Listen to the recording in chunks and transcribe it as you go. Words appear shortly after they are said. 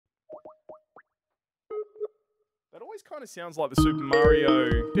always kind of sounds like the Super Mario.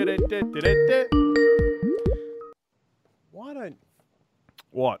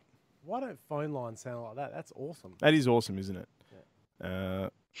 What? Why don't phone lines sound like that? That's awesome. That is awesome, isn't it? Yeah.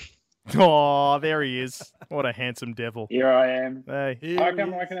 Oh, there he is. What a handsome devil. Here I am. Hey. How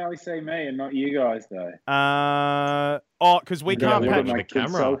come I can only see me and not you guys, though? Because we can't patch my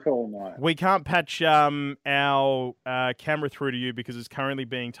camera. We can't patch our camera through to you because it's currently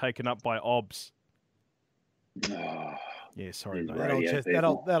being taken up by OBS. Oh, yeah, sorry, mate. That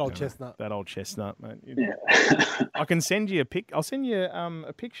old chestnut. That old chestnut, mate. Yeah. I can send you a pic. I'll send you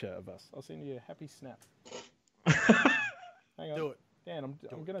a picture of us. I'll send you a happy snap. Hang on. Do it. Dan, I'm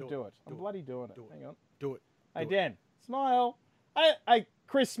going to do it. I'm bloody doing it. Hang on. Do it. Hey, Dan, smile. Hey,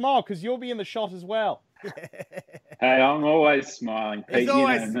 Chris, smile because you'll be in the shot as well. Hey, I'm always smiling. Pete, He's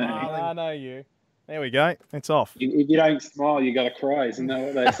always you know smiling. I know you. There we go. It's off. If you don't smile, you got to cry. Isn't that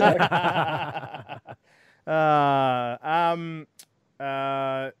what they say?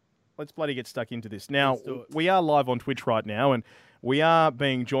 Let's bloody get stuck into this. Now, we are live on Twitch right now, and we are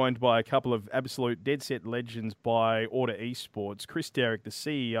being joined by a couple of absolute dead set legends by Order Esports. Chris Derrick, the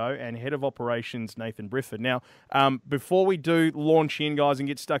CEO, and Head of Operations, Nathan Brifford. Now, before we do launch in, guys, and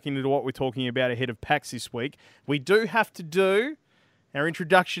get stuck into what we're talking about ahead of PAX this week, we do have to do our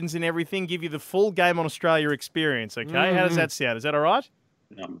introductions and everything, give you the full Game on Australia experience, okay? How does that sound? Is that all right?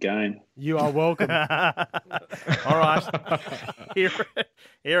 I'm game. You are welcome. All right. Here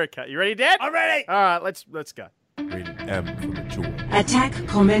it comes. You ready, Dad? I'm ready. All right, let's go. Rated M for mature. Attack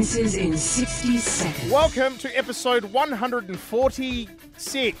commences in 60 seconds. Welcome to episode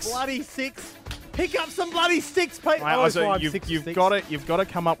 146. Bloody six. Pick up some bloody sticks, Pete. You've got to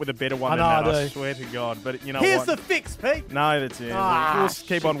come up with a better one than that. I swear to God. But you know Here's what? the fix, Pete. No, that's it. We'll just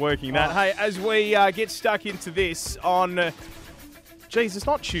keep on working that. Hey, as we get stuck into this on. Geez, it's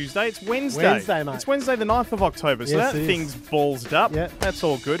not Tuesday, it's Wednesday. Wednesday, mate. It's Wednesday the 9th of October, so Yes, that it is. thing's ballsed up. Yeah. That's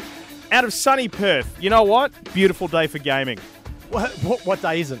all good. Out of sunny Perth, you know what? Beautiful day for gaming. What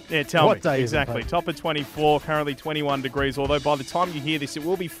day isn't? Yeah, tell me. What day exactly. isn't, Top of 24, currently 21 degrees, although by the time you hear this, it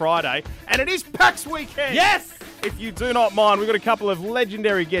will be Friday, and it is PAX weekend! Yes! If you do not mind, we've got a couple of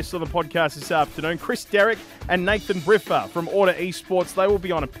legendary guests on the podcast this afternoon. Chris Derrick and Nathan Brifford from Order Esports. They will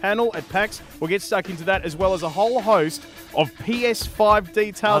be on a panel at PAX. We'll get stuck into that, as well as a whole host of PS5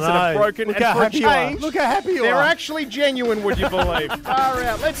 details that have broken. Look and how for a happy you are. change, Look how happy you they're are. actually genuine, would you believe? Far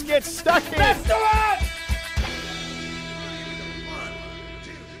out. Let's get stuck in. Let's do it!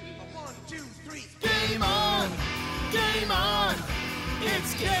 Game on, game on,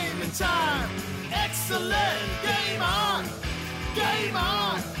 it's gaming time. Excellent, game on,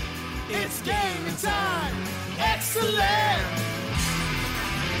 it's gaming time. Excellent.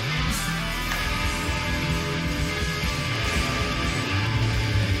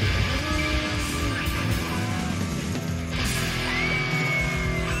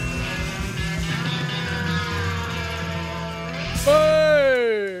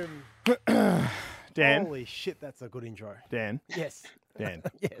 Boom! Dan. Holy shit, that's a good intro. Dan. Yes. Dan.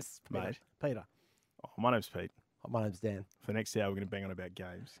 Yes, Mate. Peter. Oh, my name's Pete. My name's Dan. For the next hour, we're going to bang on about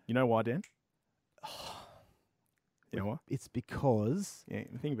games. You know why, Dan? You know why? It's because Yeah,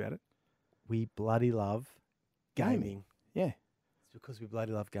 think about it. we bloody love gaming. Yeah. It's because we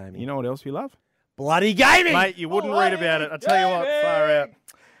bloody love gaming. You know what else we love? bloody gaming! Mate, you wouldn't read about it. I tell you what, far out.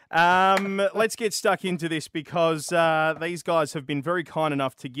 Let's get stuck into this because these guys have been very kind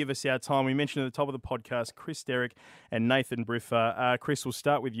enough to give us our time. We mentioned at the top of the podcast, Chris Derrick and Nathan Brifford. Chris, we'll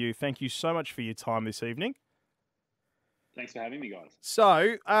start with you. Thank you so much for your time this evening. Thanks for having me, guys.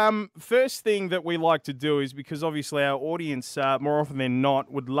 So, first thing that we like to do is, because obviously our audience, more often than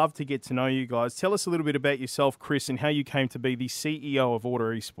not, would love to get to know you guys. Tell us a little bit about yourself, Chris, and how you came to be the CEO of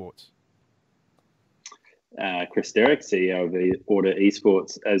Order Esports. Chris Derrick, CEO of Order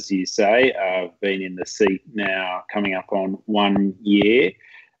Esports, as you say. I've been in the seat now coming up on 1 year.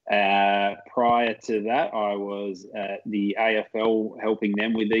 Prior to that, I was at the AFL helping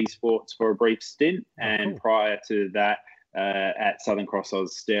them with esports for a brief stint. And prior to that, at Southern Cross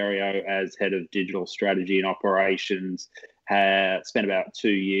Oz Stereo as head of digital strategy and operations. Spent about 2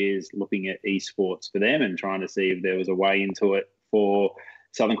 years looking at esports for them and trying to see if there was a way into it for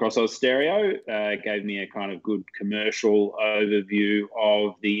Southern Cross Oz Stereo. Gave me a kind of good commercial overview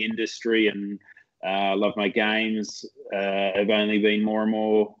of the industry and love my games. I've only been more and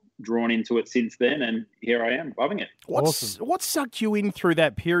more drawn into it since then, and here I am, loving it. What sucked you in through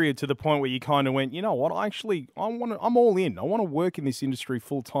that period to the point where you kind of went, you know what, I'm all in. I want to work in this industry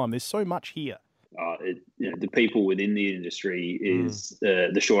full time. There's so much here. The people within the industry is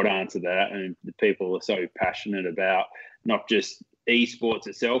the short answer to that, and the people are so passionate about not just esports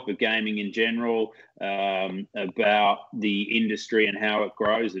itself, but gaming in general, about the industry and how it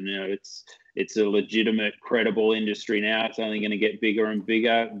grows. And it's a legitimate, credible industry now. It's only going to get bigger and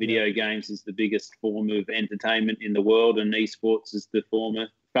bigger. Video games is the biggest form of entertainment in the world, and esports is the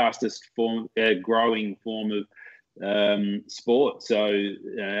fastest growing form of sport. So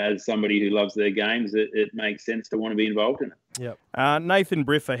as somebody who loves their games, it makes sense to want to be involved in it. Yep. Nathan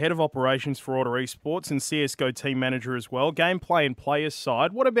Briffa, Head of Operations for Order Esports and CSGO Team Manager as well. Gameplay and player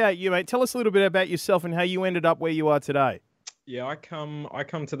side. What about you, mate? Tell us a little bit about yourself and how you ended up where you are today. Yeah, I come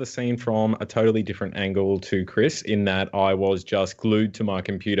to the scene from a totally different angle to Chris, in that I was just glued to my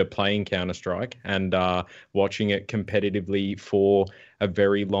computer playing Counter-Strike and watching it competitively for a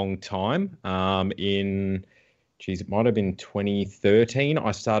very long time. It might have been 2013.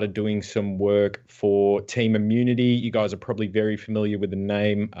 I started doing some work for Team Immunity. You guys are probably very familiar with the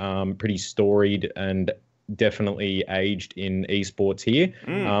name, pretty storied and definitely aged in esports here.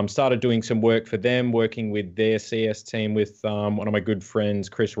 Started doing some work for them, working with their CS team with one of my good friends,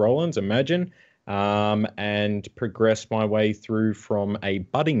 Chris Rowlands, Imagine, and progressed my way through from a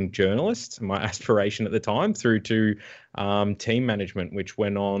budding journalist, my aspiration at the time, through to team management, which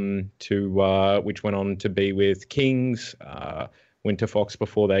went on to be with Kings, Winter Fox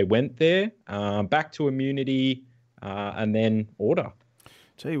before they went there, back to Immunity, and then Order.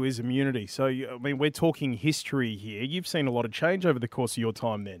 Gee whiz, Immunity. So, I mean, we're talking history here. You've seen a lot of change over the course of your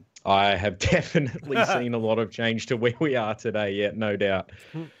time then. I have definitely seen a lot of change to where we are today, yeah, no doubt.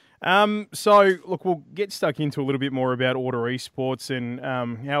 So, look, we'll get stuck into a little bit more about Order Esports and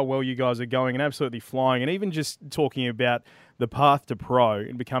how well you guys are going and absolutely flying, and even just talking about the path to pro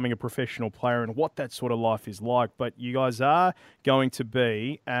and becoming a professional player and what that sort of life is like. But you guys are going to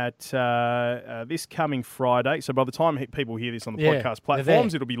be at this coming Friday. So by the time people hear this on the podcast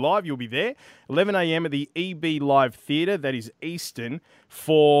platforms, it'll be live. You'll be there. 11 a.m. at the EB Live Theatre, that is Eastern,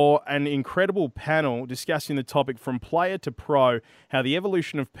 for an incredible panel discussing the topic from player to pro, how the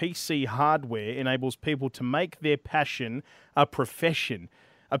evolution of PC hardware enables people to make their passion a profession.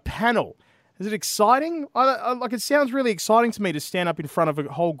 A panel. Is it exciting? It sounds really exciting to me to stand up in front of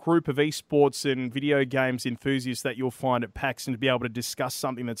a whole group of esports and video games enthusiasts that you'll find at PAX and to be able to discuss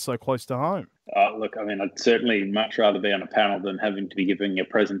something that's so close to home. Look, I mean, I'd certainly much rather be on a panel than having to be giving a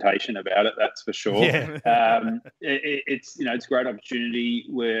presentation about it. That's for sure. Yeah. It's a great opportunity.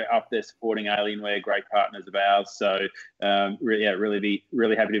 We're up there supporting Alienware, great partners of ours. So, really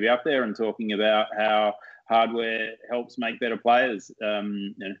happy to be up there and talking about how hardware helps make better players.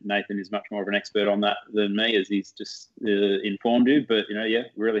 Nathan is much more of an expert on that than me, as he's just informed you. But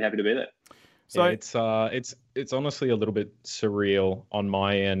really happy to be there. So it's honestly a little bit surreal on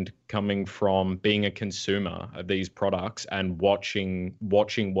my end, coming from being a consumer of these products and watching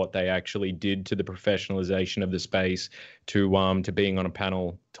what they actually did to the professionalization of the space, to being on a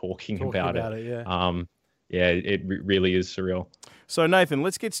panel talking about it. It really is surreal. So, Nathan,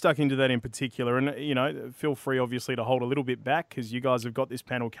 let's get stuck into that in particular. And, feel free, obviously, to hold a little bit back because you guys have got this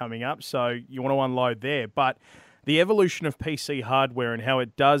panel coming up. So you want to unload there. But the evolution of PC hardware and how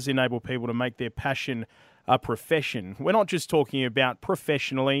it does enable people to make their passion a profession. We're not just talking about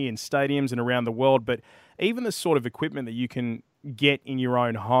professionally in stadiums and around the world, but even the sort of equipment that you can get in your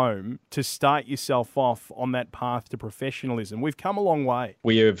own home to start yourself off on that path to professionalism. We've come a long way.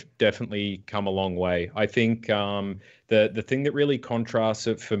 We have definitely come a long way. I think the thing that really contrasts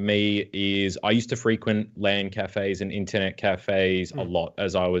it for me is I used to frequent LAN cafes and internet cafes a lot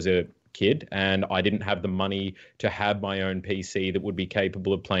as I was a kid, and I didn't have the money to have my own PC that would be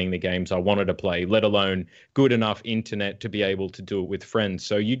capable of playing the games I wanted to play, let alone good enough internet to be able to do it with friends.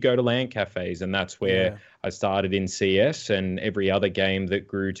 So you'd go to LAN cafes, and that's where I started in CS and every other game that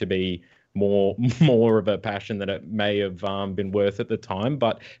grew to be more of a passion than it may have been worth at the time.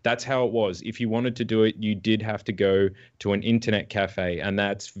 But that's how it was. If you wanted to do it, you did have to go to an internet cafe, and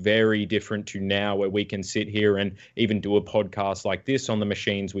that's very different to now, where we can sit here and even do a podcast like this on the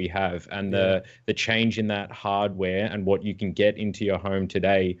machines we have. And the change in that hardware and what you can get into your home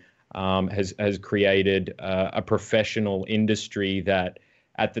today has created a professional industry that,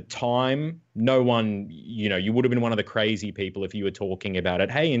 at the time, no one, you would have been one of the crazy people if you were talking about it.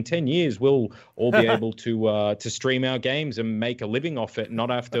 Hey, in 10 years, we'll all be able to stream our games and make a living off it, not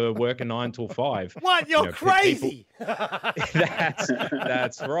have to work a 9 till 5. What? You're crazy.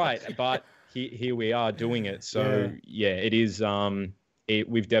 That's right. But here we are doing it. So, it is.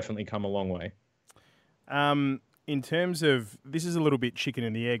 We've definitely come a long way. In terms of, this is a little bit chicken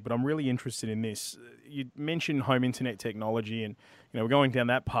and the egg, but I'm really interested in this. You mentioned home internet technology and, we're going down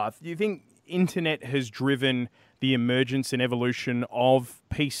that path. Do you think internet has driven the emergence and evolution of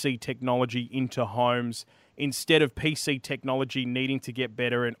PC technology into homes instead of PC technology needing to get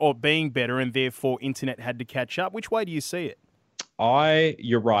better or being better, and therefore internet had to catch up? Which way do you see it?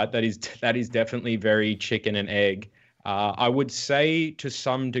 You're right. That is definitely very chicken and egg. I would say to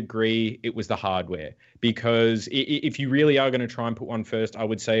some degree it was the hardware, because if you really are going to try and put one first, I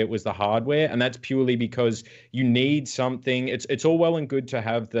would say it was the hardware, and that's purely because you need something. It's all well and good to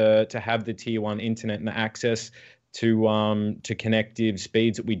have the tier 1 internet and the access to connective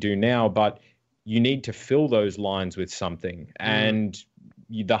speeds that we do now, but you need to fill those lines with something. And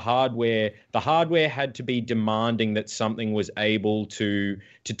the hardware had to be demanding that something was able to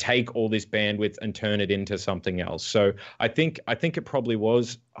take all this bandwidth and turn it into something else. So I think it probably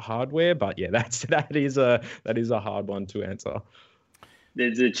was hardware, but yeah, that is a hard one to answer.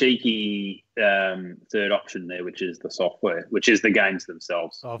 There's a cheeky third option there, which is the software, which is the games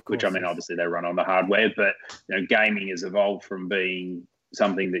themselves. Of course, which, I mean, obviously they run on the hardware, but gaming has evolved from being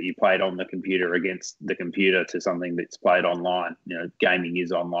something that you played on the computer against the computer to something that's played online. Gaming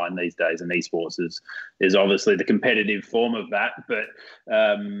is online these days, and esports is obviously the competitive form of that. But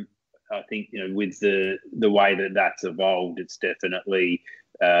I think with the way that that's evolved, it's definitely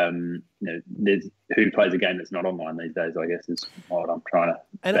there's who plays a game that's not online these days, I guess, is what I'm trying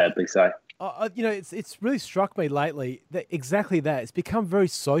to badly say. It's really struck me lately that exactly that. It's become very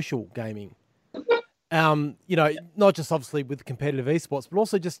social gaming. Not just obviously with competitive esports, but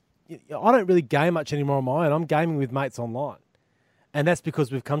also just, I don't really game much anymore on my own. I'm gaming with mates online. And that's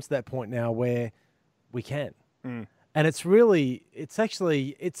because we've come to that point now where we can. And it's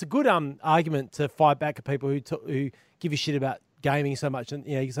a good argument to fight back at people who give you shit about gaming so much. And,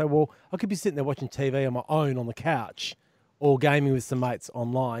 you say, well, I could be sitting there watching TV on my own on the couch or gaming with some mates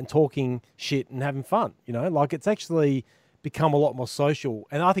online, talking shit and having fun, It's actually become a lot more social.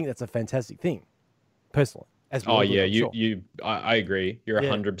 And I think that's a fantastic thing. Personally, I agree. You're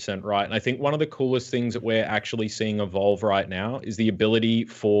 100% right. And I think one of the coolest things that we're actually seeing evolve right now is the ability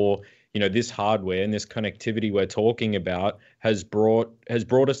for, this hardware and this connectivity we're talking about has brought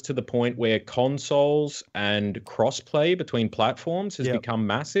us to the point where consoles and crossplay between platforms has become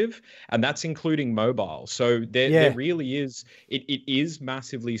massive, and that's including mobile. So there really is, it is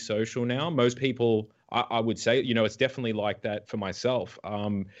massively social now. Most people, I would say, it's definitely like that for myself.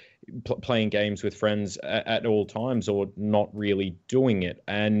 Playing games with friends at all times, or not really doing it,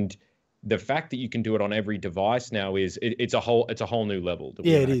 and the fact that you can do it on every device now it's a whole new level that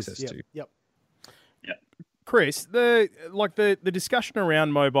we have access to. Yep. Chris, the discussion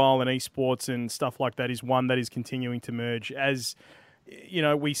around mobile and esports and stuff like that is one that is continuing to merge as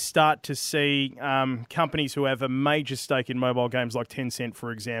we start to see companies who have a major stake in mobile games, like Tencent,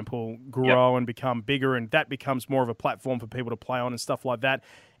 for example, grow and become bigger, and that becomes more of a platform for people to play on and stuff like that.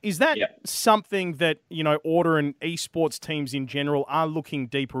 Is that something that, Order and esports teams in general are looking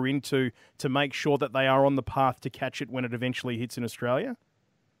deeper into to make sure that they are on the path to catch it when it eventually hits in Australia?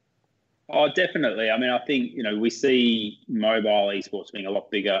 Oh, definitely. I mean, I think, we see mobile esports being a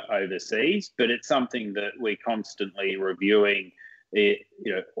lot bigger overseas, but it's something that we're constantly reviewing.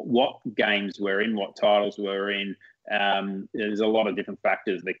 What games we're in, what titles we're in. There's a lot of different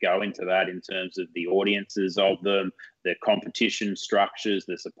factors that go into that in terms of the audiences of them, the competition structures,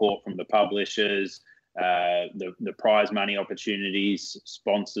 the support from the publishers, the prize money opportunities,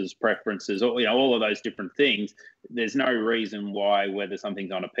 sponsors, preferences, all of those different things. There's no reason why whether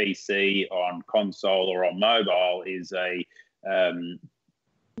something's on a PC, on console, or on mobile is a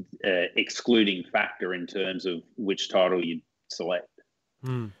excluding factor in terms of which title you select.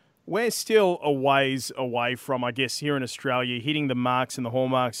 We're still a ways away from, I guess, here in Australia, hitting the marks and the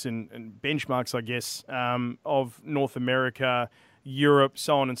hallmarks and benchmarks, I guess, of North America, Europe,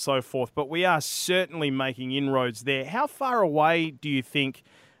 so on and so forth. But we are certainly making inroads there. How far away do you think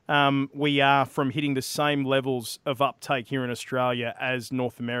we are from hitting the same levels of uptake here in Australia as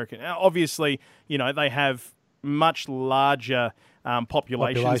North America? Now, obviously, they have much larger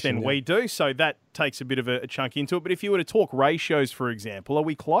populations than we do, so that takes a bit of a chunk into it. But if you were to talk ratios, for example, are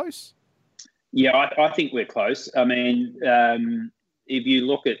we close? Yeah, I think we're close. I mean, if you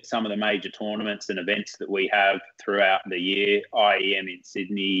look at some of the major tournaments and events that we have throughout the year, IEM in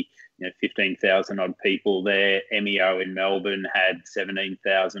Sydney, 15,000 odd people there. MEO in Melbourne had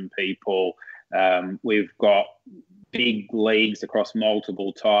 17,000 people. We've got big leagues across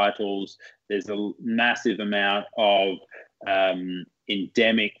multiple titles. There's a massive amount of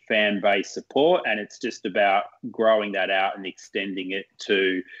endemic fan base support, and it's just about growing that out and extending it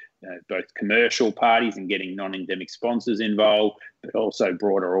to both commercial parties and getting non-endemic sponsors involved, but also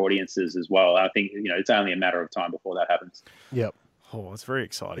broader audiences as well. I think it's only a matter of time before that happens. Yep. Oh, it's very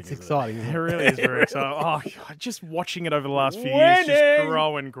exciting. It's isn't exciting, It? isn't It it? really is very exciting. Oh, God, just watching it over the last few years, just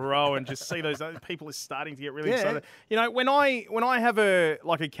grow and grow, and just see those people are starting to get really excited. You know, when I have a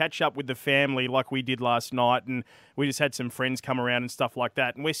catch up with the family, like we did last night, and we just had some friends come around and stuff like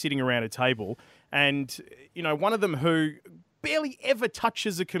that, and we're sitting around a table, and you know, one of them who barely ever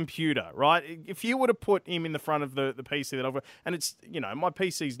touches a computer, right? If you were to put him in the front of the PC that I've got, and it's, you know, my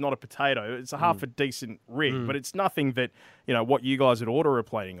PC's not a potato, it's a half a decent rig, but it's nothing that, you know, what you guys at Order are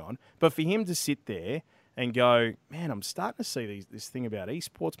playing on. But for him to sit there and go, man, I'm starting to see this thing about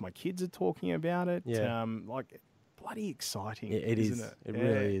esports, my kids are talking about it, like, bloody exciting, it isn't is. it? It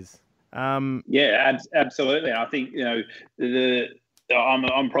really is. Absolutely. I think, you know,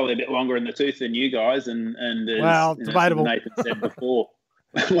 I'm probably a bit longer in the tooth than you guys, and as, debatable. Nathan said before.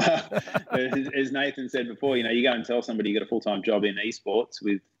 Well, as Nathan said before, you know, you go and tell somebody you got a full-time job in esports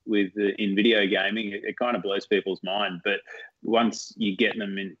in video gaming, it kind of blows people's mind. But once you get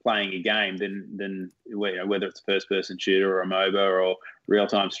them in playing a game, then whether it's a first-person shooter or a MOBA or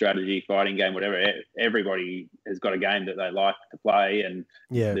real-time strategy fighting game, whatever, everybody has got a game that they like to play, and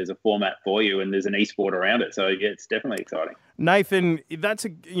there's a format for you, and there's an esport around it. So yeah, it's definitely exciting. Nathan, that's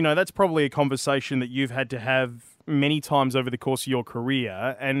probably a conversation that you've had to have many times over the course of your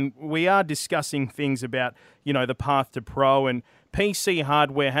career, and we are discussing things about, you know, the path to pro, and PC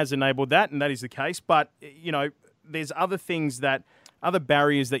hardware has enabled that, and that is the case. But, you know, there's other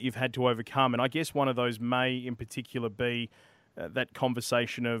barriers that you've had to overcome, and I guess one of those may in particular be that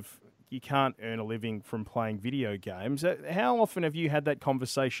conversation of you can't earn a living from playing video games. How often have you had that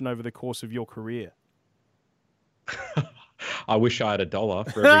conversation over the course of your career? I wish I had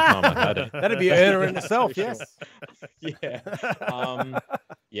 $1 for every time I had it. That'd be an earner in itself, yes.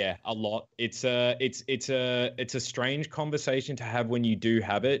 Yeah, a lot. It's a strange conversation to have when you do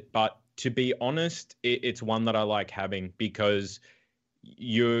have it, but to be honest, it's one that I like having, because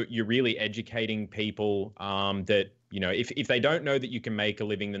you're really educating people that, you know, if they don't know that you can make a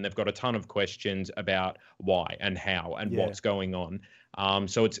living, then they've got a ton of questions about why and how and what's going on.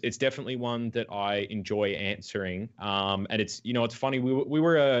 So it's definitely one that I enjoy answering. And it's, you know, it's funny.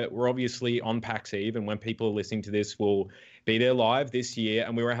 We're obviously on PAX Eve, and when people are listening to this, we'll be there live this year.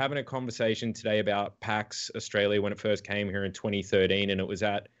 And we were having a conversation today about PAX Australia when it first came here in 2013, and it was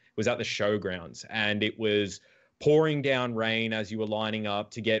at the showgrounds, and it was pouring down rain as you were lining up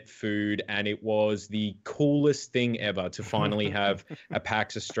to get food, and it was the coolest thing ever to finally have a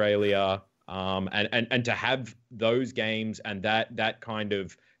PAX Australia. And to have those games and that kind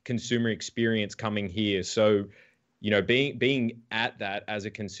of consumer experience coming here. So, you know, being at that as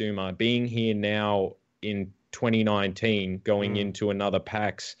a consumer, being here now in 2019, going into another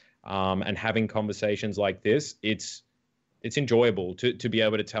PAX, and having conversations like this, it's enjoyable to be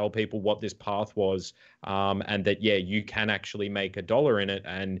able to tell people what this path was, and that, you can actually make $1 in it.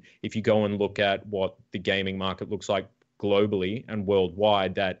 And if you go and look at what the gaming market looks like globally and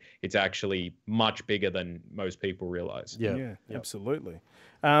worldwide, that it's actually much bigger than most people realize. Yeah, absolutely.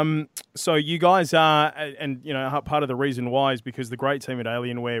 So you guys are, and you know, part of the reason why is because the great team at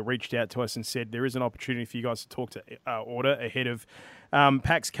Alienware reached out to us and said there is an opportunity for you guys to talk to Order ahead of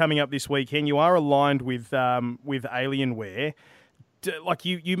PAX coming up this weekend. You are aligned with Alienware. Like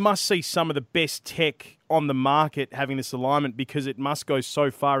you must see some of the best tech on the market having this alignment, because it must go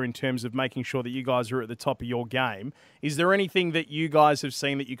so far in terms of making sure that you guys are at the top of your game. Is there anything that you guys have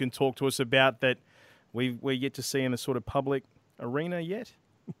seen that you can talk to us about that we're yet to see in the sort of public arena yet?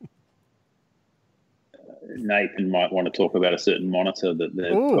 Nathan might want to talk about a certain monitor that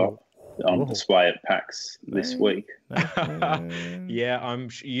they've got on display at PAX this week.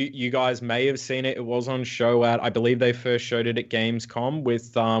 You guys may have seen it. It was on show at, I believe they first showed it at Gamescom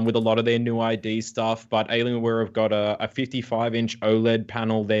with a lot of their new ID stuff. But Alienware have got a 55-inch OLED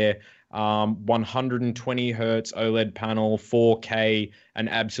panel there, 120 hertz OLED panel, 4K, an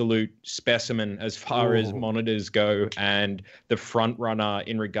absolute specimen as far as monitors go, and the front runner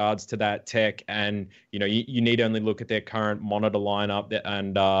in regards to that tech. And you know, you need only look at their current monitor lineup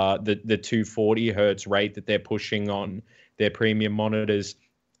and the 240 hertz rate that they're pushing on their premium monitors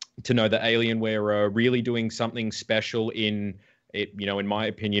to know that Alienware are really doing something special in it, you know, in my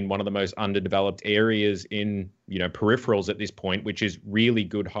opinion, one of the most underdeveloped areas in, you know, peripherals at this point, which is really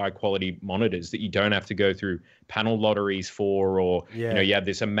good high quality monitors that you don't have to go through panel lotteries for, or, you know, you have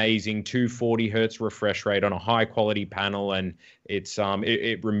this amazing 240 hertz refresh rate on a high quality panel, and it's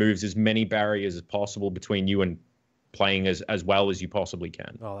it removes as many barriers as possible between you and playing as well as you possibly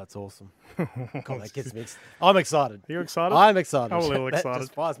can. Oh, that's awesome. God, that gets me. I'm excited. Are you excited? I'm excited. I'm a little excited. That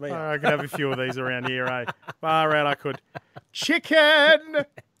just fires me up. I could have a few of these around here, eh? Far out, I could. Chicken!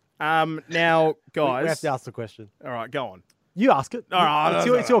 Now, guys. We have to ask the question. All right, go on. You ask it. All right,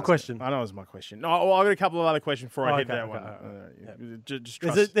 It's your question. I know it was my question. No, well, I've got a couple of other questions before I head to that one. Just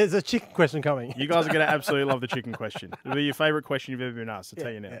trust. There's a chicken question coming. You guys are going to absolutely love the chicken question. It'll be your favourite question you've ever been asked. I'll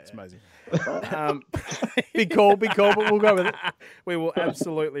tell you now. It's amazing. Big call, but we'll go with it. We will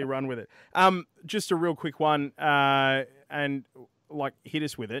absolutely run with it. Just a real quick one, and hit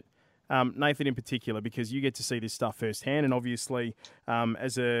us with it. Nathan in particular, because you get to see this stuff firsthand, and obviously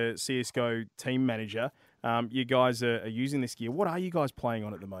as a CSGO team manager, you guys are using this gear. What are you guys playing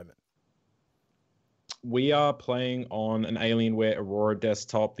on at the moment? We are playing on an Alienware Aurora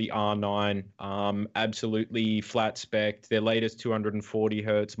desktop, the R9, absolutely flat spec, their latest 240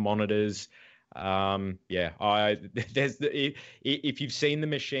 hertz monitors. If you've seen the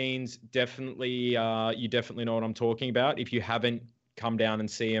machines, definitely, you definitely know what I'm talking about. If you haven't, come down and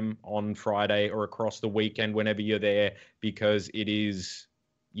see them on Friday or across the weekend, whenever you're there, because it is,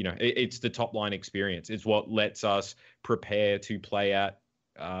 it's the top line experience. It's what lets us prepare to play at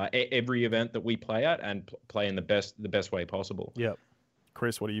every event that we play at and play in the best way possible. Yep.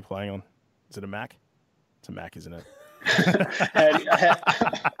 Chris, what are you playing on? Is it a Mac? It's a Mac, isn't it? It's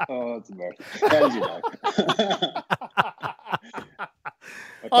American. How did you know?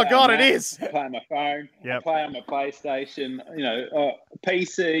 Oh, God, it is. I play on my phone. Yep. I play on my PlayStation.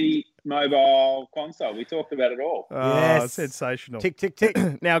 PC, mobile, console. We talked about it all. Oh, Yes. sensational. Tick, tick, tick.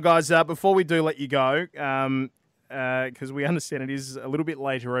 Now, guys, before we do let you go, because we understand it is a little bit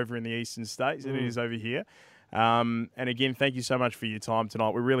later over in the eastern states than it is over here. And again, thank you so much for your time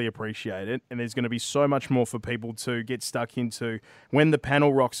tonight. We really appreciate it. And there's going to be so much more for people to get stuck into when the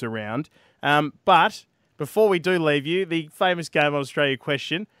panel rocks around. But before we do leave you, the famous Game on Australia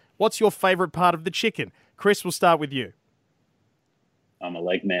question, what's your favourite part of the chicken? Chris, we'll start with you. I'm a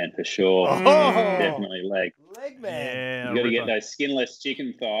leg man for sure. Oh. Definitely leg. Leg man. Yeah, You got to get Ripper. those skinless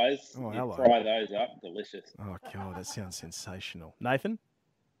chicken thighs. Oh, You hello. fry those up. Delicious. Oh, God, that sounds sensational. Nathan?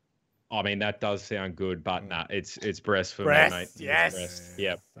 I mean, that does sound good, but it's breast for Breast, me, mate. It's yes. breast.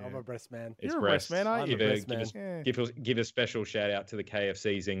 Yep. I'm a breast man. It's You're a breast man, aren't you? I'm a breast man. Give a special shout out to the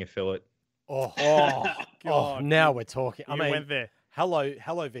KFC Zinger fillet. Oh, God. now we're talking. I You mean, went there. hello,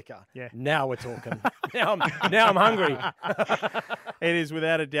 Vicar. Yeah. Now we're talking. now I'm hungry. It is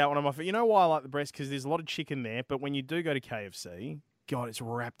without a doubt one of my favorite. You know why I like the breast? Because there's a lot of chicken there, but when you do go to KFC, God, it's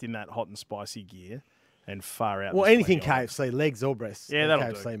wrapped in that hot and spicy gear and far out. Well, there's anything plenty of it. KFC, legs or breasts. Yeah, in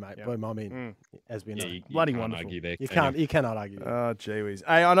that'll KFC, do. mate. Yeah. Boom, I mean, as we know. You Bloody can't wonderful. argue there, You can you cannot argue. Oh, gee whiz.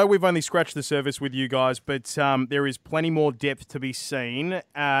 Hey, I know we've only scratched the surface with you guys, but there is plenty more depth to be seen.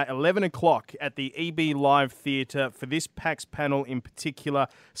 11 o'clock at the EB Live Theatre for this PAX panel in particular.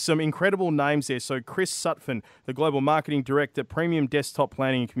 Some incredible names there. So Chris Sutphin, the Global Marketing Director, Premium Desktop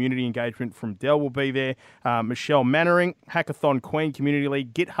Planning and Community Engagement from Dell will be there. Michelle Mannering, Hackathon Queen, Community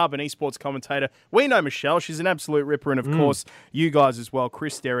Lead, GitHub and esports commentator. We know Michelle. She's an absolute ripper. And, of course, you guys as well,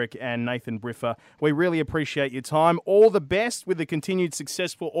 Chris Derrick and Nathan Briffa. We really appreciate your time. All the best with the continued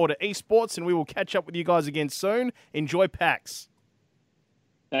successful Order Esports, and we will catch up with you guys again soon. Enjoy PAX.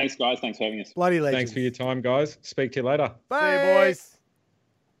 Thanks, guys. Thanks for having us. Bloody legends. Thanks for your time, guys. Speak to you later. See you, boys.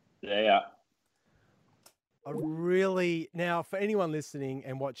 Yeah. Now, for anyone listening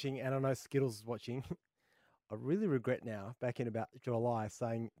and watching, and I know Skittles is watching, I really regret now, back in about July,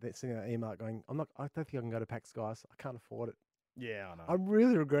 sending that email going, I don't think I can go to PAX, guys. I can't afford it. Yeah, I know. I'm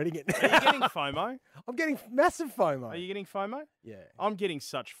really regretting it. Are you getting FOMO? I'm getting massive FOMO. Are you getting FOMO? Yeah. I'm getting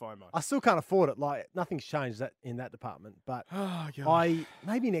such FOMO. I still can't afford it. Like, nothing's changed in that department. But Oh, God.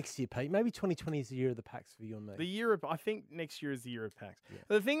 maybe next year, Pete. Maybe 2020 is the year of the PAX for you and me. I think next year is the year of PAX.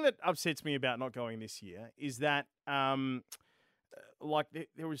 The thing that upsets me about not going this year is that, there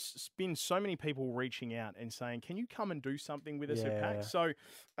was been so many people reaching out and saying, "Can you come and do something with us at PAX?" So,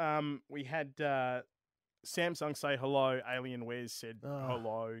 we had Samsung say hello. Alienware said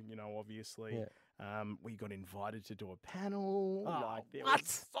hello. Obviously. Yeah. We got invited to do a panel. There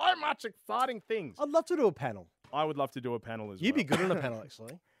was so much exciting things. I'd love to do a panel. I would love to do a panel as well. You'd be good on a panel,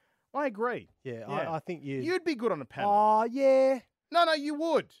 actually. I agree. Yeah, Yeah. I think you. You'd be good on a panel. Oh yeah. No, you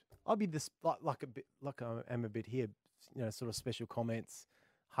would. I'd be this like I am a bit here. Sort of special comments,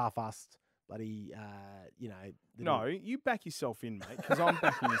 half-assed, bloody. No, you back yourself in, mate, because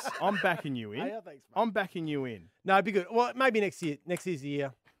I'm backing you in. Hey, thanks, mate. I'm backing you in. No, it'd be good. Well, maybe next year. Next year's the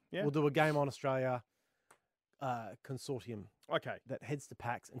year. Yeah. We'll do a Game on Australia consortium Okay. that heads to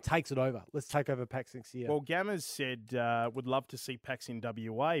PAX and takes it over. Let's take over PAX next year. Well, Gamma's said would love to see PAX in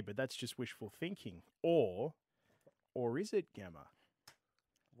WA, but that's just wishful thinking. Or is it, Gamma?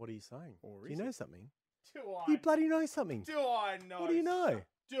 what are you saying? Or Do you is know it? something? Do You bloody know something. Do I know? What do you know?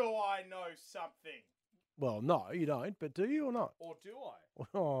 Do I know something? Well, no, you don't. But do you or not? Or do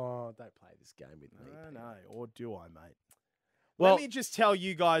I? Oh, don't play this game with me. No. Or do I, mate? Well- let me just tell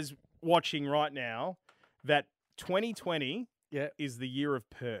you guys watching right now that 2020 Yeah. is the year of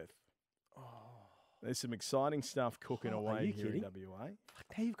Perth. There's some exciting stuff cooking Oh, are away you here kidding? in WA. Fuck,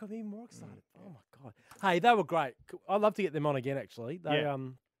 now you've got me even more excited. Oh my god! Hey, they were great. I'd love to get them on again. Actually, they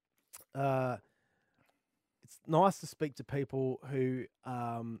it's nice to speak to people who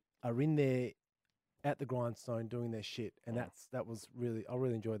are in there at the grindstone doing their shit, and I really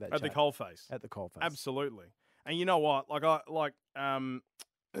enjoyed that At the chat. coalface. At the coalface. Absolutely. And you know what? They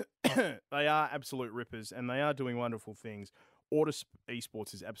are absolute rippers and they are doing wonderful things. Order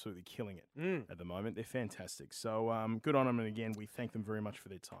Esports is absolutely killing it at the moment. They're fantastic. So good on them. And again, we thank them very much for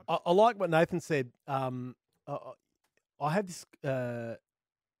their time. I like what Nathan said. I have this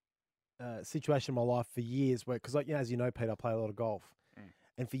situation in my life for years where, because as you know, Pete, I play a lot of golf.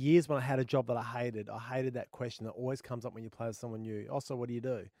 And for years when I had a job that I hated that question that always comes up when you play with someone new. Oh, so what do you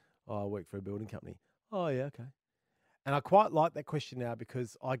do? Oh, I work for a building company. Oh, yeah, okay. And I quite like that question now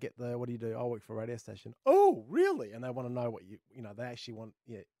because I get what do you do? I work for a radio station. Oh, really? And they want to know what they actually want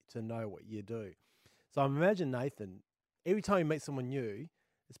to know what you do. So I imagine Nathan, every time you meet someone new,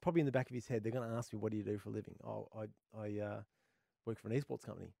 it's probably in the back of his head, they're going to ask me, what do you do for a living? Oh, I work for an esports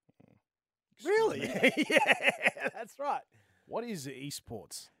company. Really? Yeah, that's right. What is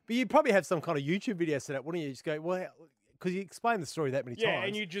esports? But you probably have some kind of YouTube video set up, wouldn't you? Just go, well, because you explain the story that many times. Yeah,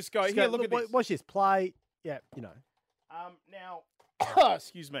 and you just go, here, look at this. Watch this, play. Yeah, Now,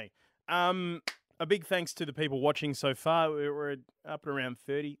 excuse me. A big thanks to the people watching so far. We're up at around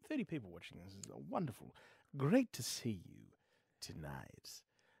 30 people watching. This is wonderful. Great to see you tonight.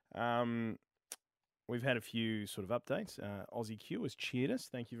 We've had a few sort of updates. Aussie Q has cheered us.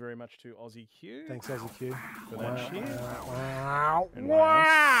 Thank you very much to Aussie Q. Thanks, Aussie Q. For that cheer. Wow. And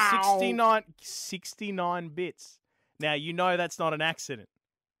wow. 69 bits. Now, you know that's not an accident.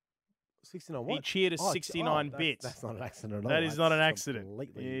 69 what? He cheered us 69 bits. That's not an accident at all. That is not an accident.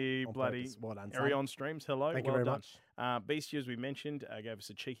 Completely You on bloody purpose. Well done, son. Arion Streams, hello. Thank you very much. Beastie, as we mentioned, gave us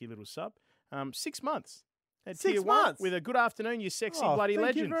a cheeky little sub. 6 months. At 6 tier 1 months? With a good afternoon, you sexy Oh, bloody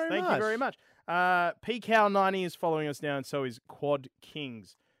thank you legends. very Thank you much. very much. PCal90 is following us now, and so is Quad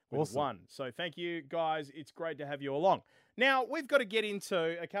Kings with Awesome. 1. So thank you, guys. It's great to have you along. Now, we've got to get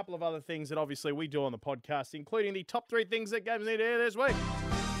into a couple of other things that obviously we do on the podcast, including the top 3 things that games need to hear this week.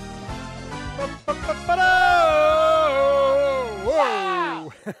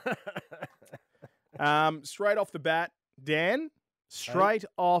 Straight off the bat, Dan. Straight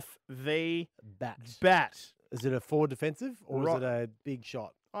off the bat. Is it a forward defensive or Right. is it a big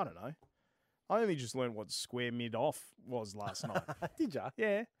shot? I don't know. I only just learned what square mid off was last night. Did ya?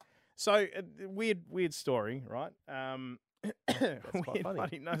 Yeah. So weird story, right? That's quite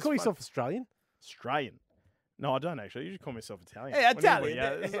funny. No, You it's call fun. yourself Australian? Australian. No, I don't actually. You just call myself Italian. Hey,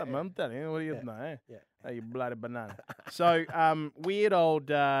 Italian. I'm Italian. What do you know? Yeah. Hey, you bloody banana. So, weird old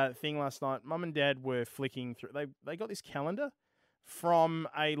thing last night. Mum and Dad were flicking through. They got this calendar from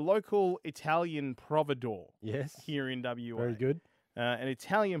a local Italian providore. Yes. Here in WA. Very good. An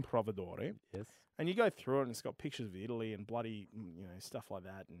Italian providore. Yes. And you go through it, and it's got pictures of Italy and bloody, stuff like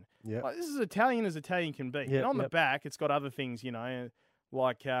that. And Yep. like, this is Italian as Italian can be. Yep, And on the yep. back, it's got other things,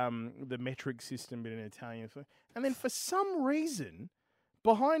 like the metric system in Italian. And then for some reason,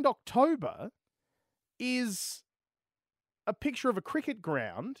 behind October is a picture of a cricket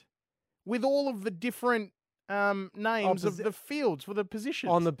ground with all of the different names of the fields for the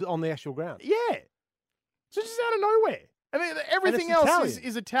positions. On the actual ground. Yeah. So just out of nowhere. And then everything it's else Italian.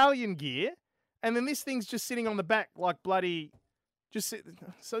 is Italian gear. And then this thing's just sitting on the back like bloody...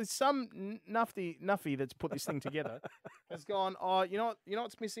 So some nuffy that's put this thing together has gone, oh, you know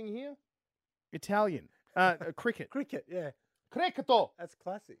what's missing here? Italian. Cricket. Cricket, yeah. Cricketo. That's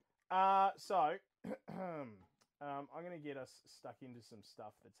classic. So I'm going to get us stuck into some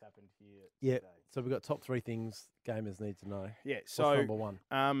stuff that's happened here Yeah. today. So we've got top 3 things gamers need to know. Yeah, What's so number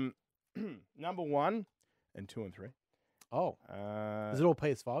 1? number 1 and 2 and 3. Oh. Is it all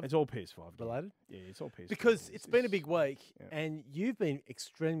PS5 It's all PS5 related? Yeah, it's all PS5. Because it's been a big week, Yeah. and you've been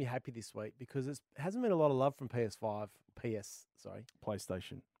extremely happy this week because it hasn't been a lot of love from PlayStation PlayStation for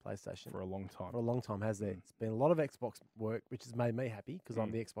for a long time. a long time, has there? It's been a lot of Xbox work, which has made me happy because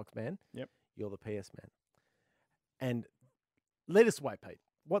I'm the Xbox man. Yep. You're the PS man. And lead us away, Pete.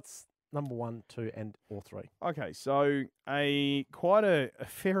 What's number 1, 2, or 3? Okay, so quite a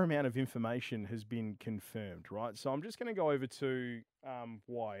fair amount of information has been confirmed, right? So I'm just going to go over to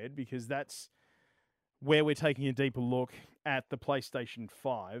Wired because that's where we're taking a deeper look at the PlayStation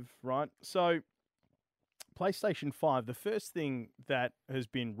 5, right? So PlayStation 5, the first thing that has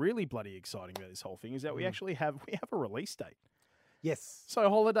been really bloody exciting about this whole thing is that we actually have a release date. Yes. So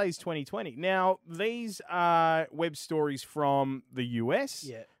Holidays 2020. Now, these are web stories from the US.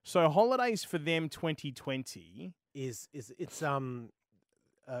 Yeah. So Holidays for them 2020 It's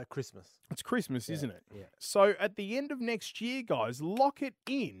Christmas. It's Christmas, isn't it? Yeah. So at the end of next year, guys, lock it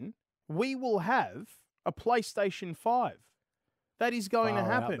in. We will have a PlayStation 5. That is going to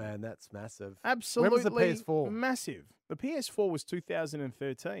Far out, happen. man, that's massive. Absolutely When was the PS4? massive. The PS4 was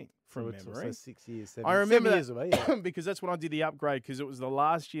 2013 from memory. So 6 years, 7 I remember 7 years that away, yeah. because that's when I did the upgrade because it was the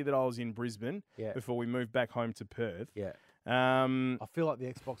last year that I was in Brisbane Yeah. before we moved back home to Perth. Yeah. Um, I feel like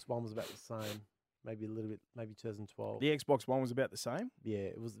the Xbox One was about the same. Maybe a little bit, maybe 2012. the Xbox One was about the same. Yeah,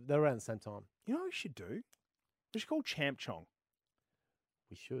 it was. They were around the same time. You know what we should do? We should call Champ Chong.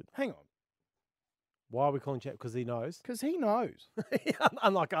 We should. Hang on. Why are we calling Champ? Because he knows. Because he knows.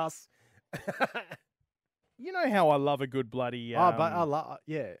 Unlike us. You know how I love a good bloody... but I love,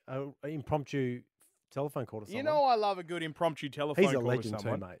 impromptu telephone call to someone. You know I love a good impromptu telephone He's a call legend to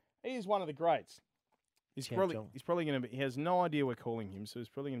someone. too, mate. He is one of the greats. He's Champ probably going to be... He has no idea we're calling him, so he's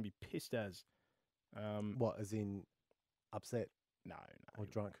probably going to be pissed as... What, as in upset No. or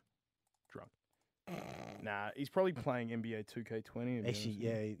drunk? Drunk. Nah, he's probably playing NBA 2K20. Actually,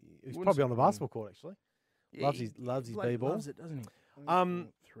 yeah, he's Wouldn't probably on the surprise me. basketball court, actually. Yeah, Loves he his bloody b-ball. loves it, doesn't he? 3-0.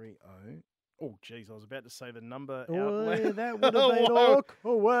 Oh, jeez, I was about to say the number out Oh, loud. that would have been Whoa.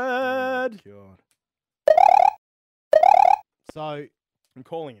 awkward. God. So, I'm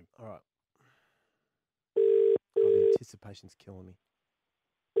calling him. all right. God, the anticipation's killing me.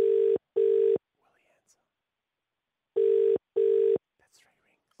 Will he answer? That's 3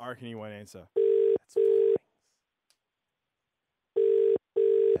 rings. I reckon he won't answer. That's 4 rings.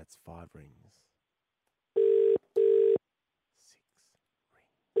 That's 5 rings. 6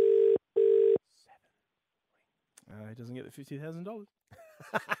 rings. 7 He doesn't get the $50,000.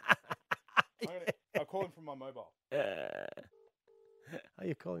 I'll call him from my mobile. Are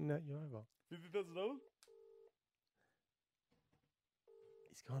you calling that your mobile? $50,000?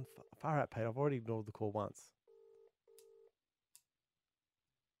 He's gone far out, Pete. I've already ignored the call once.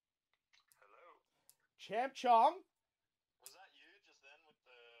 Champ Chong? Was that you just then with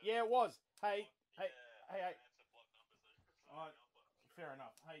the... Yeah, it was. Hey. Fair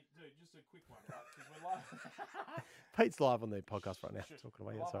enough. Hey, dude, just a quick one, right? Because we're live. Pete's live on the podcast right now. Talking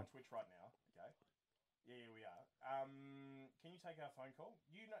We're away. live Sorry. on Twitch right now. Okay. Yeah, we are. Can you take our phone call?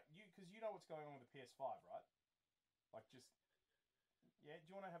 Because you know what's going on with the PS5, right? Like, just... Yeah, do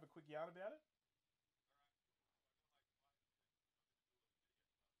you want to have a quick yarn about it?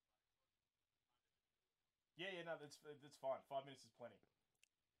 Yeah, no, that's fine. 5 minutes is plenty.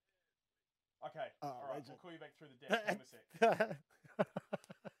 Okay, all right, we'll call you back through the deck. Give me a sec.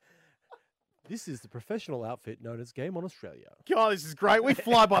 This is the professional outfit known as Game On Australia. God, this is great. We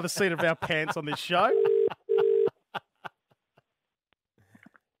fly by the seat of our pants on this show.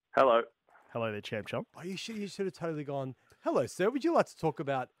 Hello. Hello there, Champ Chomp. Oh, you should have totally gone, hello, sir. Would you like to talk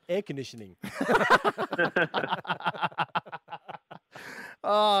about air conditioning?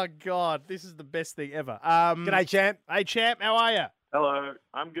 Oh, God, this is the best thing ever. G'day, champ. Hey, Champ, how are you? Hello.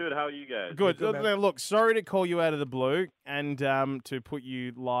 I'm good. How are you guys? Good. man. Now, look, sorry to call you out of the blue and to put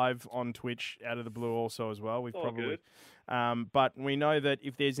you live on Twitch out of the blue also as well. We've All probably, good. but we know that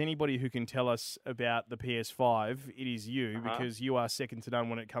if there's anybody who can tell us about the PS5, it is you because you are second to none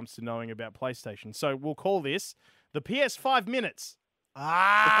when it comes to knowing about PlayStation. So we'll call this the PS5 Minutes. Good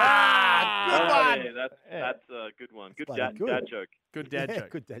Yeah, that's a good one. Good bloody dad, good. dad joke. Good dad Yeah, joke.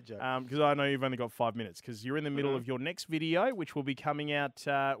 good dad joke. Because I know you've only got 5 minutes because you're in the middle of your next video, which will be coming out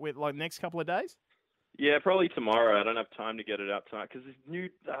with like next couple of days. Yeah, probably tomorrow. I don't have time to get it out tonight because this new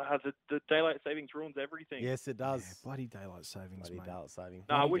the daylight savings ruins everything. Yes, it does. Bloody daylight savings, Bloody mate. daylight saving.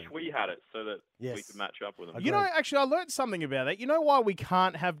 No, I wish we had it so that we Yes. could match up with them. You know, actually, I learned something about that. You know why we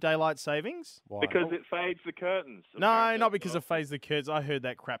can't have daylight savings? Why? Because it fades the curtains. No, Apparently. not because of phase the curds. I heard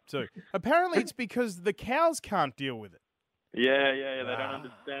that crap too. Apparently, it's because the cows can't deal with it. Yeah. They don't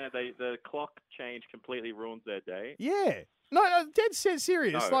understand. The clock change completely ruins their day. Yeah. No, dead set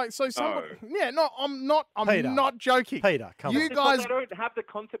serious. No. Like, so somebody. No. Yeah, no, I'm Peter. not joking. Peter, come You on. Because guys, they don't have the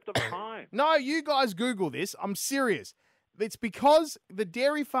concept of time. no, you guys Google this. I'm serious. It's because the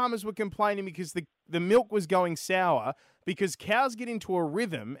dairy farmers were complaining because the milk was going sour because cows get into a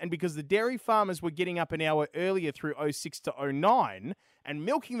rhythm and because the dairy farmers were getting up an hour earlier through 06 to 09 and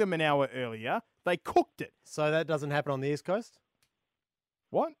milking them an hour earlier, they cooked it. So that doesn't happen on the East Coast?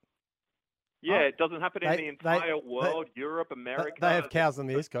 What? Yeah, it doesn't happen in They- the entire they- world, Europe, America. They have cows on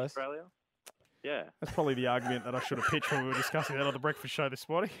the East Coast. Australia. Yeah. That's probably the argument that I should have pitched when we were discussing that on the breakfast show this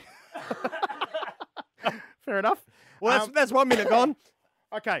morning. Fair enough. Well, that's 1 minute gone.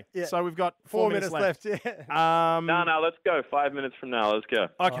 Okay, Yeah. so we've got 4 minutes left. Yeah. No, let's go. 5 minutes from now. Let's go.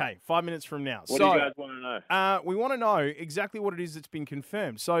 Okay, 5 minutes from now. What do you guys want to know? We want to know exactly what it is that's been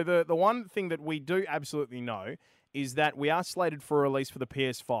confirmed. So the one thing that we do absolutely know is that we are slated for a release for the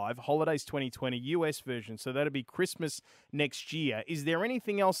PS5, Holidays 2020 US version. So that'll be Christmas next year. Is there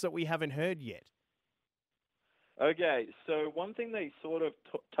anything else that we haven't heard yet? Okay, so one thing they sort of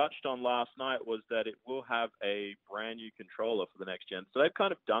touched on last night was that it will have a brand new controller for the next gen. So they've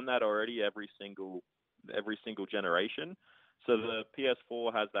kind of done that already every single generation. So the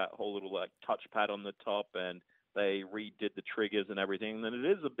PS4 has that whole little like touchpad on the top, and they redid the triggers and everything. And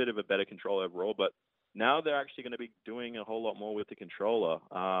it is a bit of a better controller overall, but now they're actually going to be doing a whole lot more with the controller.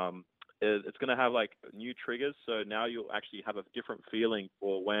 It's going to have like new triggers, so now you'll actually have a different feeling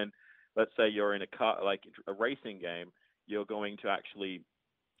for when, let's say you're in a car, like a racing game, you're going to actually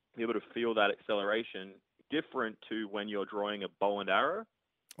be able to feel that acceleration different to when you're drawing a bow and arrow.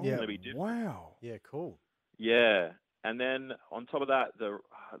 It's going to be different. Wow. Yeah, cool. Yeah. And then on top of that, the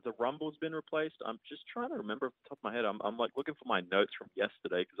rumble's been replaced. I'm just trying to remember off the top of my head. I'm like looking for my notes from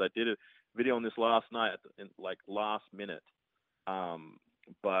yesterday because I did a video on this last night, last minute.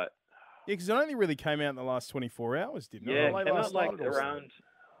 But yeah, because it only really came out in the last 24 hours, didn't it? Yeah, it came out like around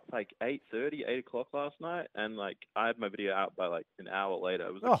like 8:30, 8 o'clock last night, and like I had my video out by like an hour later.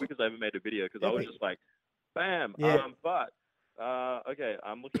 It was the quickest I ever made a video because I was just like, bam. Yeah. Okay,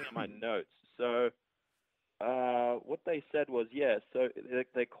 I'm looking at my notes. So what they said was, so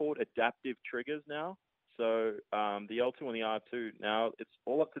they're called adaptive triggers now. So the L2 and the R2, now it's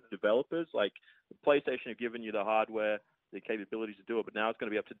all up to the developers. Like PlayStation have given you the hardware, the capabilities to do it, but now it's going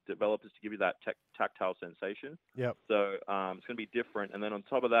to be up to developers to give you that tactile sensation. Yep. So it's going to be different. And then on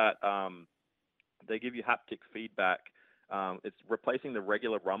top of that, they give you haptic feedback. It's replacing the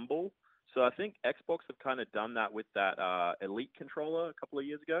regular rumble. So I think Xbox have kind of done that with that Elite controller a couple of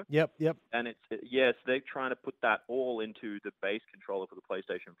years ago. Yep. And they're trying to put that all into the base controller for the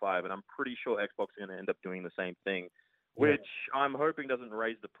PlayStation 5. And I'm pretty sure Xbox are going to end up doing the same thing, which I'm hoping doesn't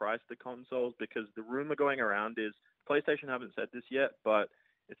raise the price of the consoles, because the rumor going around is PlayStation haven't said this yet, but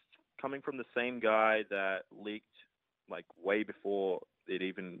it's coming from the same guy that leaked like way before it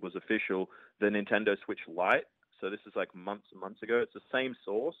even was official, the Nintendo Switch Lite. So this is like months and months ago. It's the same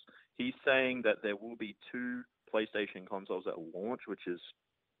source. He's saying that there will be 2 PlayStation consoles at launch, which is,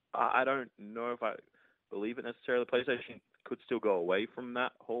 I don't know if I believe it necessarily. PlayStation could still go away from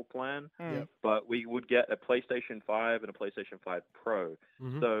that whole plan, but we would get a PlayStation 5 and a PlayStation 5 Pro.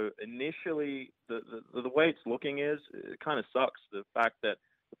 Mm-hmm. So initially, the way it's looking is, it kind of sucks, the fact that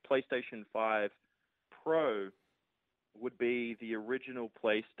the PlayStation 5 Pro would be the original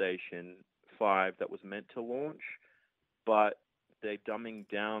PlayStation 5 that was meant to launch, but they're dumbing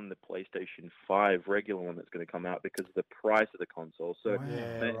down the PlayStation 5 regular one that's going to come out because of the price of the console. So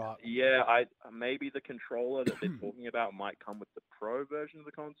maybe the controller that they're talking about might come with the Pro version of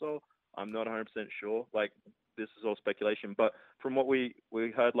the console. I'm not 100% sure. Like, this is all speculation, but from what we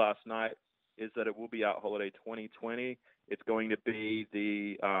heard last night is that it will be out holiday 2020. It's going to be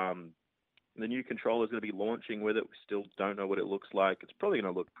the new controller is going to be launching with it. We still don't know what it looks like. It's probably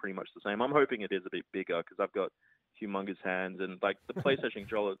going to look pretty much the same. I'm hoping it is a bit bigger because I've got humongous hands, and like the PlayStation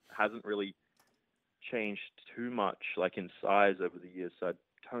controller hasn't really changed too much like in size over the years. So I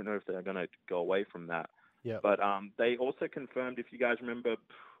don't know if they're going to go away from that. Yeah. But they also confirmed, if you guys remember,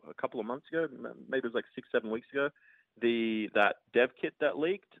 a couple of months ago, maybe it was like 6-7 weeks ago, that dev kit that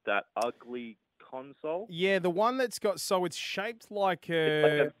leaked, that ugly console. Yeah, the one that's got, so it's shaped like it's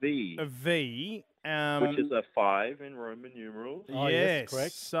like a V. A V. Which is a 5 in Roman numerals. Oh, yes,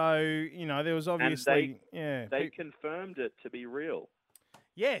 correct. So, there was obviously... They confirmed it to be real.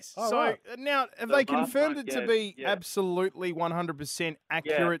 Yes. Oh, so right. Now, have they confirmed it to be absolutely 100%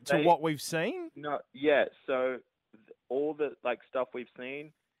 accurate to what we've seen? No, yeah. So all the stuff we've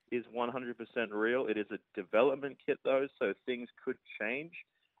seen is 100% real. It is a development kit, though, so things could change.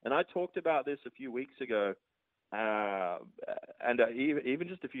 And I talked about this a few weeks ago, and even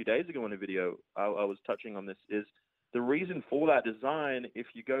just a few days ago in a video, I was touching on this, is the reason for that design. If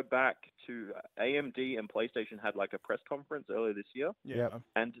you go back to AMD and PlayStation had like a press conference earlier this year,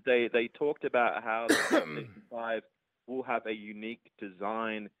 and they talked about how the PlayStation 5 will have a unique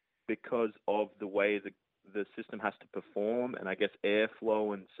design because of the way the system has to perform, and I guess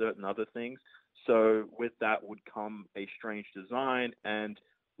airflow and certain other things. So with that would come a strange design, and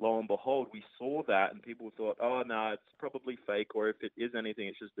lo and behold, we saw that, and people thought, oh, no, it's probably fake, or if it is anything,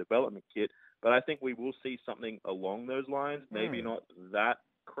 it's just a development kit. But I think we will see something along those lines, maybe not that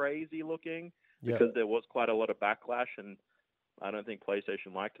crazy looking, because there was quite a lot of backlash, and I don't think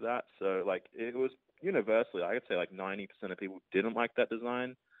PlayStation liked that. So, it was universally, I could say like 90% of people didn't like that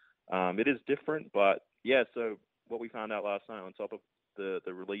design. It is different, but yeah. So what we found out last night, on top of the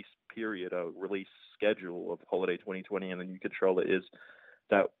release period or release schedule of Holiday 2020 and the new controller, is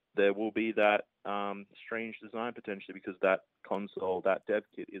that there will be that strange design potentially, because that console, that dev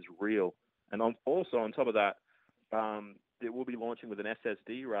kit is real. And also on top of that, it will be launching with an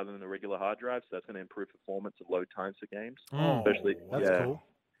SSD rather than a regular hard drive, so that's going to improve performance and load times for games. Especially, that's cool.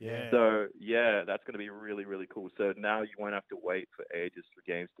 Yeah. So yeah, that's going to be really, really cool. So now you won't have to wait for ages for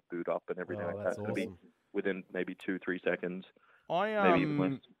games to boot up and everything like that. That's It's going to be within maybe 2-3 seconds. Maybe even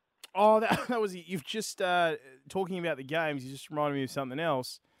less. Oh, that was it. You've just talking about the games. You just reminded me of something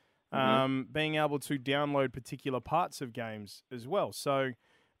else. Being able to download particular parts of games as well. So,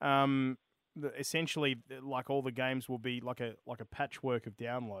 essentially, like all the games will be like a patchwork of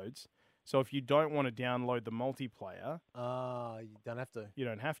downloads. So if you don't want to download the multiplayer, you don't have to. You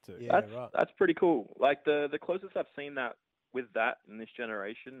don't have to. Yeah, that's pretty cool. Like the closest I've seen that with that in this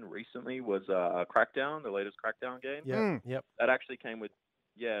generation recently was Crackdown, the latest Crackdown game. Yeah. Yep. That actually came with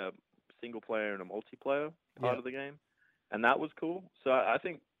single player and a multiplayer part of the game, and that was cool. So I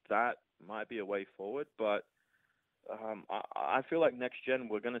think that might be a way forward, but I feel like next gen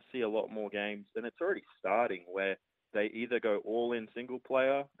we're going to see a lot more games, and it's already starting, where they either go all in single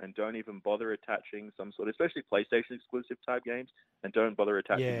player and don't even bother attaching some sort of, especially PlayStation exclusive type games, and don't bother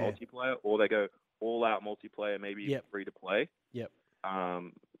attaching multiplayer, or they go all out multiplayer, maybe even free to play. Yep.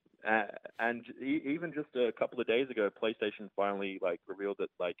 And even just a couple of days ago, PlayStation finally revealed that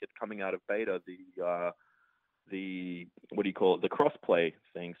it's coming out of beta, the what do you call it, the crossplay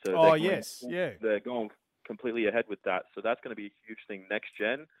thing. So they're going completely ahead with that. So that's going to be a huge thing next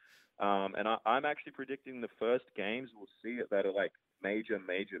gen. And I'm actually predicting the first games we'll see that are like major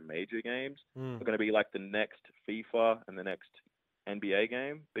games are going to be like the next FIFA and the next NBA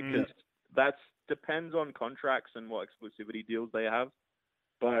game, because that depends on contracts and what exclusivity deals they have.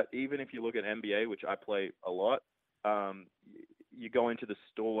 But even if you look at NBA, which I play a lot, you go into the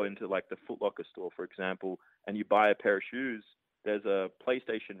store, into like the Foot Locker store, for example, and you buy a pair of shoes, there's a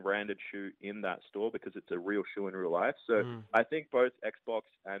PlayStation branded shoe in that store because it's a real shoe in real life. So I think both Xbox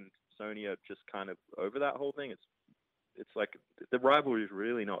and Sony are just kind of over that whole thing. It's like the rivalry is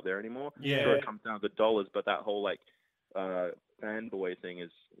really not there anymore. Yeah. Sure, it comes down to dollars, but that whole fanboy thing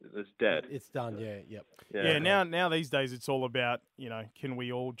is dead. It's done. Yep. Yeah. Now these days it's all about, can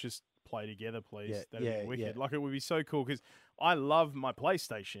we all just play together, please? That'd be wicked. Like, it would be so cool, because I love my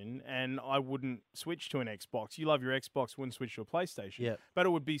PlayStation and I wouldn't switch to an Xbox. You love your Xbox, wouldn't switch to a PlayStation. Yeah. But it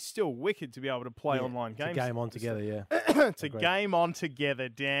would be still wicked to be able to play online games. To game on together, to game on together,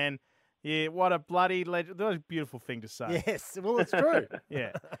 Dan. Yeah, what a bloody legend. That was a beautiful thing to say. Yes, well, it's true.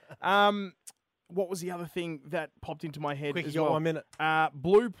 Yeah. What was the other thing that popped into my head? Quick, as you got well? 1 minute.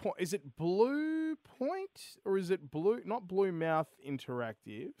 Blue Point. Is it Blue Point or is it Blue? Not Blue Mouth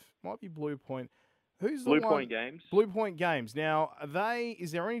Interactive. Might be Blue Point. Who's the Blue one? Point Games. Blue Point Games. Now,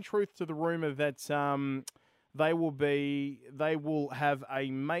 is there any truth to the rumor that they will have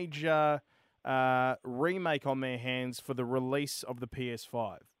a major remake on their hands for the release of the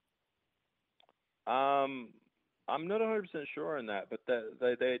PS5? I'm not 100% sure on that, but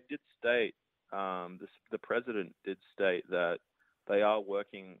they did state, the president did state that they are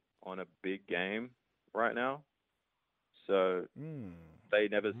working on a big game right now. So they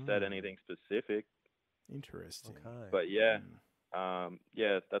never said anything specific. Interesting. Okay. But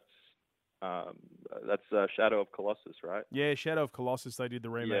that's Shadow of Colossus, right? Yeah, Shadow of Colossus. They did the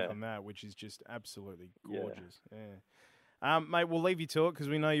remake on that, which is just absolutely gorgeous. Yeah. Mate, we'll leave you to it because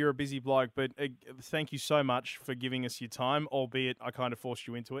we know you're a busy bloke, but thank you so much for giving us your time, albeit I kind of forced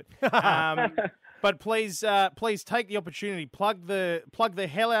you into it. But please take the opportunity, plug the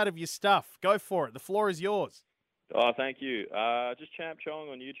hell out of your stuff. Go for it. The floor is yours. Oh, thank you. Just Champ Chong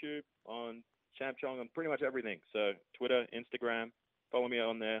on YouTube, on Champ Chong on pretty much everything. So Twitter, Instagram, follow me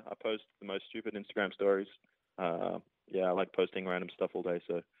on there. I post the most stupid Instagram stories. I like posting random stuff all day,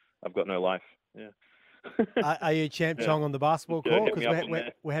 so I've got no life. Yeah. Are you Champ Chong on the basketball court? Because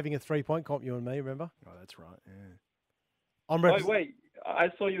we're having a 3-point comp, you and me, remember? Oh, that's right. Yeah. Wait. I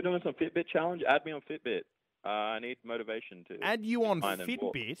saw you doing some Fitbit challenge. Add me on Fitbit. I need motivation to add you on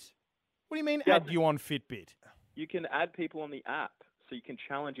Fitbit. What do you mean add you on Fitbit? You can add people on the app, so you can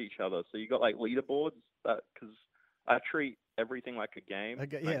challenge each other. So you got like leaderboards, because I treat everything like a game.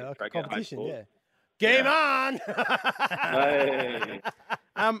 Like a competition. Yeah. Game on! Hey.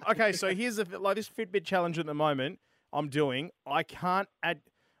 Okay, so here's this Fitbit challenge at the moment I'm doing. I can't add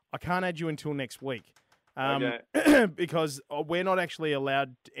you until next week. Because we're not actually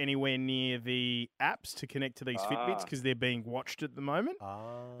allowed anywhere near the apps to connect to these Fitbits because they're being watched at the moment.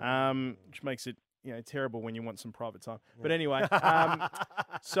 Which makes it terrible when you want some private time. But anyway,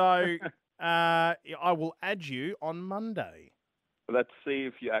 so I will add you on Monday. Let's see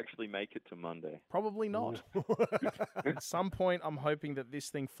if you actually make it to Monday. Probably not. At some point, I'm hoping that this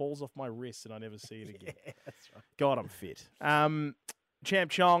thing falls off my wrist and I never see it again. Yeah, that's right. God, I'm fit.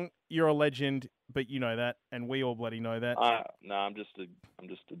 Champ Chong, you're a legend, but you know that, and we all bloody know that. No, I'm just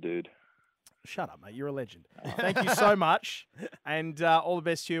a dude. Shut up, mate. You're a legend. Thank you so much, and all the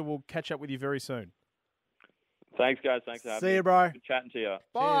best to you. We'll catch up with you very soon. Thanks, guys. Thanks for having me. See you, bro. Good chatting to you.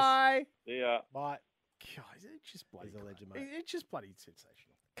 Bye. See ya. Bye. God, it's just bloody He's a legend, great. mate. It's just bloody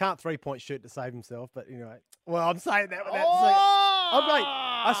sensational. Can't 3-point shoot to save himself, but anyway. Well, I'm saying that without Oh! saying. Oh, mate,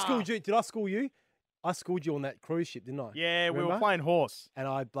 I schooled you. Did I school you? I schooled you on that cruise ship, didn't I? Yeah, we Remember? were playing horse. And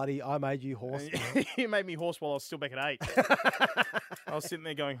I made you horse. You made me horse while I was still back at 8. I was sitting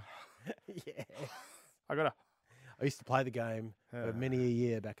there going, Yeah. I got to. I used to play the game for many a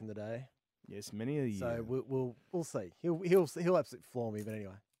year back in the day. Yes, many a year. So we'll see. He'll absolutely floor me, but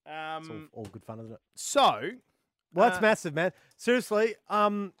anyway. It's all good fun, isn't it? So, Well, that's massive, man. Seriously,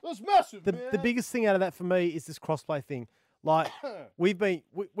 that's massive, the biggest thing out of that for me is this crossplay thing. Like,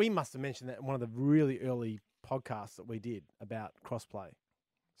 we must have mentioned that in one of the really early podcasts that we did about crossplay.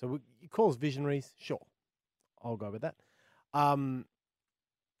 So you call us visionaries, sure, I'll go with that.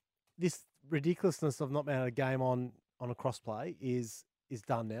 This ridiculousness of not being able to game on a crossplay is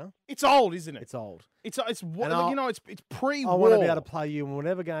done now. It's old, isn't it? It's old. It's And it's pre-war. I want to be able to play you in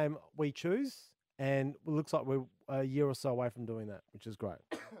whatever game we choose, and it looks like we're a year or so away from doing that, which is great.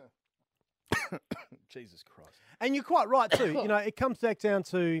 Jesus Christ. And you're quite right too. It comes back down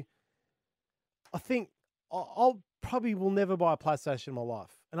to, I think I'll probably will never buy a PlayStation in my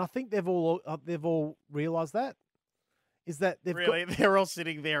life, and I think they've all realised that. Is that they've They're all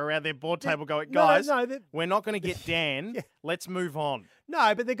sitting there around their board table going, No, guys, no, we're not going to get Dan. Yeah. Let's move on.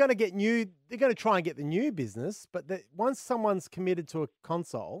 No, but they're going to get new. They're going to try and get the new business. But once someone's committed to a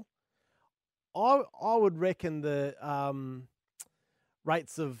console, I would reckon the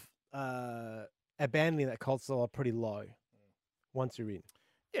rates of abandoning that console are pretty low once you're in.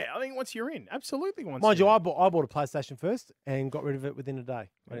 Yeah, I think once you're in, absolutely. Mind you, I bought a PlayStation first and got rid of it within a day.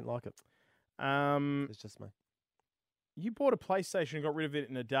 I didn't like it. It's just me. You bought a PlayStation and got rid of it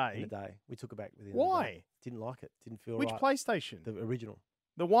in a day. In a day, we took it back within. Why? A day. Didn't like it. Didn't feel Which right. PlayStation? The original.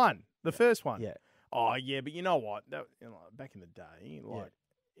 The one, the first one. Yeah. Oh yeah, but you know what? Back in the day,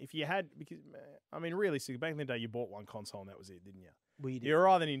 if you had, because realistically, back in the day, you bought one console and that was it, didn't you? We did. You're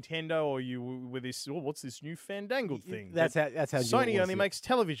either Nintendo or you were this. Oh, what's this new fandangled thing? That's how. Sony only makes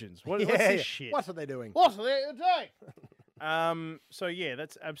televisions. What's this shit? What are they doing? What are they doing? So yeah,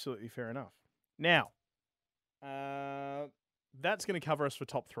 that's absolutely fair enough. Now, that's going to cover us for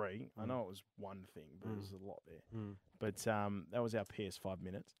top 3. I know it was one thing, but there's a lot there. But that was our PS5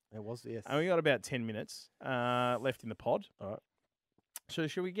 minutes. It was, yes. And we got about 10 minutes left in the pod. All right. So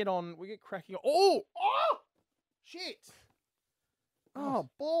should we get on? We get cracking. Oh, shit! Oh,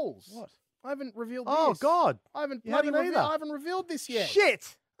 balls! What? I haven't revealed Oh, this. God. I haven't You haven't either. I haven't revealed this yet.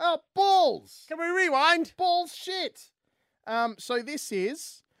 Shit! Oh, balls! Can we rewind? Balls, shit. So this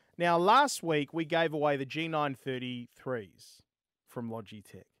is now. Last week we gave away the G933s from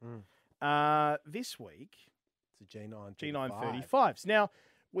Logitech. This week it's a G9 G935s. Now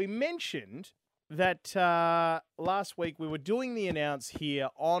we mentioned that last week we were doing the announce here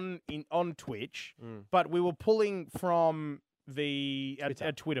on Twitch, but we were pulling from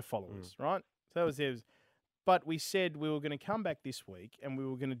our Twitter followers, right? So that was theirs. But we said we were going to come back this week and we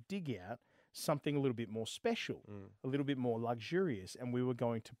were going to dig out something a little bit more special, a little bit more luxurious, and we were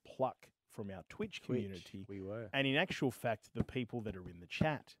going to pluck from our Twitch community. We were. And in actual fact, the people that are in the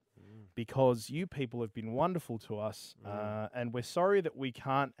chat. Because you people have been wonderful to us, and we're sorry that we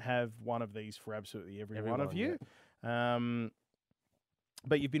can't have one of these for absolutely every one of you. Yeah.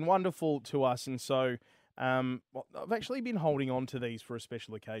 But you've been wonderful to us, and so I've actually been holding on to these for a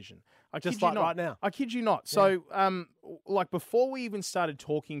special occasion. Just like right now. I kid you not. Yeah. So, before we even started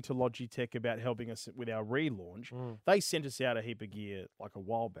talking to Logitech about helping us with our relaunch, they sent us out a heap of gear like a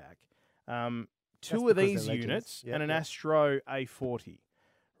while back. 2 of these units and an Astro A40.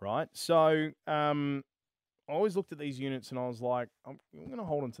 Right, so I always looked at these units and I was like, I'm going to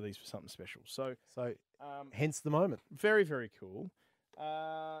hold on to these for something special. So hence the moment. Very, very cool.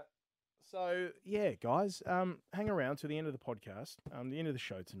 So yeah, guys, hang around to the end of the podcast, the end of the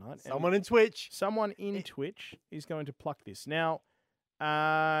show tonight. Someone in Twitch Twitch is going to pluck this. Now,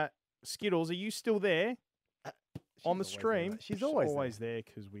 Skittles, are you still there on the stream? She's always there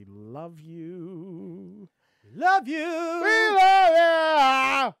because we love you. Love you. We love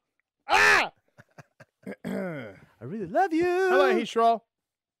you. Ah! I really love you. Hello, Hishro.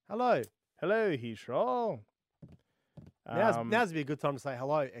 Hello. Hello, Heathrow. Now's would be a good time to say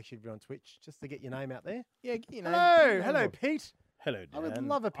hello, actually, if you're on Twitch, just to get your name out there. Yeah, get your name. Hello, Pete. Hello, Dan. I would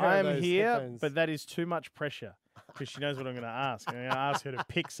love a pair of those here, headphones. but that is too much pressure because she knows what I'm going to ask. I'm going to ask her to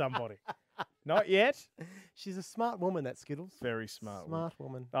pick somebody. Not yet. She's a smart woman, that Skittles. Very smart. Smart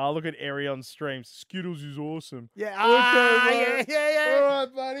woman. Oh, look at Eri on stream. Skittles is awesome. Yeah. Yeah. All right,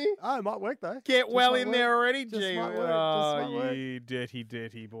 buddy. Oh, it might work, though. Get Just well might in work. there already, Just G. might work. Just Oh, might work. you dirty,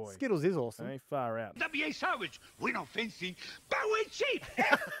 dirty boy. Skittles is awesome. Ain't far out. WA Savage, we're not fencing, but we're cheap.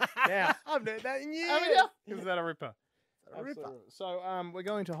 Yeah. I've heard that in years. Is that a ripper? Ripper. So we're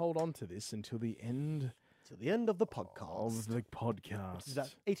going to hold on to this until the end To the end of the podcast. of the podcast. Is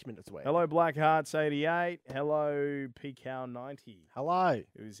that 8 minutes away? Hello, Blackhearts88. Hello, PCow90. Hello.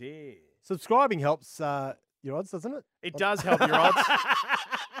 Who's here? Subscribing helps your odds, doesn't it? It does help your odds.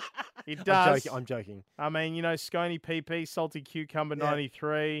 It does. I'm joking. I mean, you know, Scony PP, Salty Cucumber Yeah.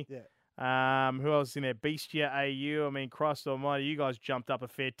 93. Yeah. Who else is in there? Beastia AU. I mean, Christ almighty, you guys jumped up a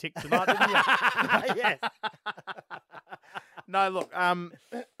fair tick tonight, didn't you? Yes. No, look,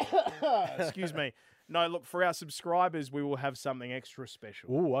 excuse me. No, look, for our subscribers, we will have something extra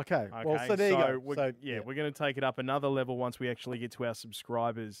special. Ooh, okay. Well, Okay, so there you go. We're, So, we're going to take it up another level once we actually get to our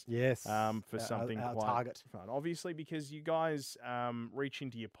subscribers. Yes. For something our quite target. fun. Obviously, because you guys reach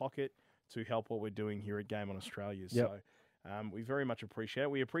into your pocket to help what we're doing here at Game on Australia. Yep. So we very much appreciate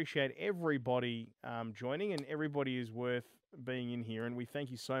it. We appreciate everybody joining, and everybody is worth being in here. And we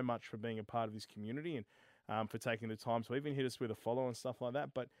thank you so much for being a part of this community and for taking the time to even hit us with a follow and stuff like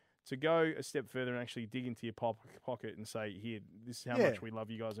that. But to go a step further and actually dig into your pocket and say, here, this is how much we love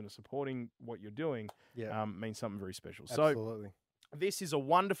you guys and are supporting what you're doing means something very special. Absolutely. So this is a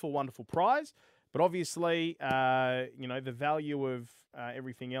wonderful, wonderful prize. But obviously, you know, the value of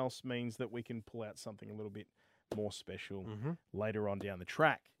everything else means that we can pull out something a little bit more special later on down the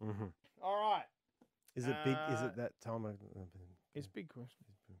track. Mm-hmm. All right. Is it big? Is it that time? It's a big question.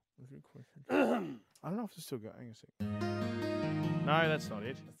 It's a good question. I don't know if it's still going. Hang on a sec. No, that's not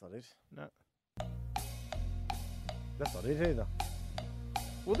it. That's not it. No. That's not it either.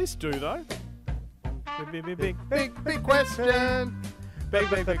 Will this do, though? Big question. Big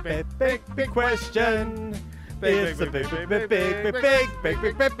question. It's a big question.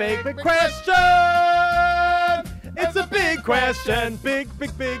 It's a big question.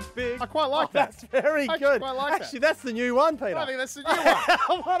 Big. I quite like that. That's very I good. quite like that. Actually, that's the new one, Peter. I think that's the new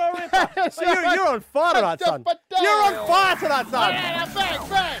one. What a ripper. So you're on fire tonight, son. You're on fire tonight, son.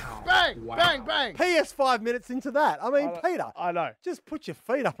 Bang. PS5 minutes into that. I mean, Peter, I know. just put your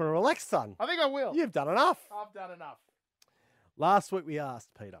feet up and relax, son. I think I will. You've done enough. I've done enough. Last week we asked,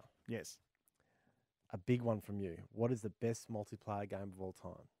 Peter, Yes. a big one from you. What is the best multiplayer game of all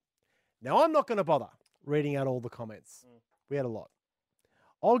time? Now, I'm not going to bother reading out all the comments. We had a lot.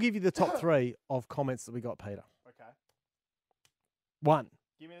 I'll give you the top 3 of comments that we got, Peter. Okay. 1.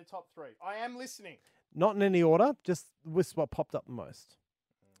 Give me the top 3. I am listening. Not in any order, just this is what popped up the most.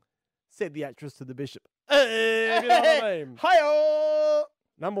 Said the actress to the bishop. Hey, if you know what I mean. Hi-oh!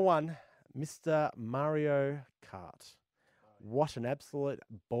 Number 1, Mr. Mario Kart. What an absolute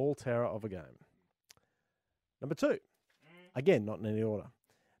ball terror of a game. Number 2, again, not in any order,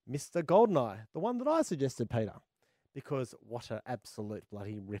 Mr. Goldeneye, the one that I suggested, Peter, because what an absolute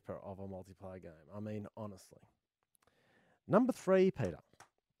bloody ripper of a multiplayer game. I mean, honestly. Number 3, Peter,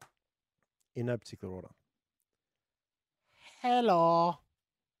 in no particular order. Halo.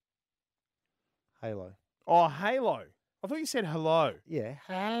 Oh, Halo. I thought you said hello. Yeah,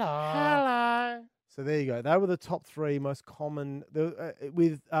 hello. So there you go. They were the top 3 most common,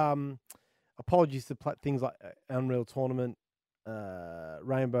 with apologies to things like Unreal Tournament,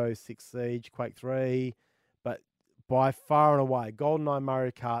 Rainbow Six Siege, Quake 3, but by far and away, GoldenEye,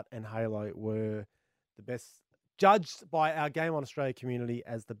 Mario Kart, and Halo were the best, judged by our Game on Australia community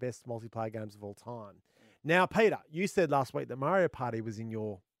as the best multiplayer games of all time. Now, Peter, you said last week that Mario Party was in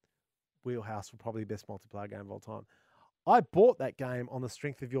your wheelhouse for probably the best multiplayer game of all time. I bought that game on the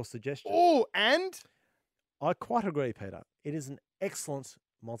strength of your suggestion. Oh, and? I quite agree, Peter. It is an excellent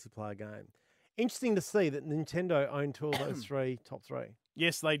multiplayer game. Interesting to see that Nintendo own 2 of those top 3.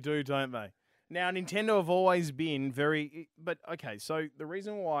 Yes, they do, don't they? Now, Nintendo have always been very... But, okay, so the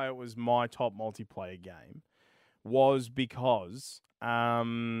reason why it was my top multiplayer game was because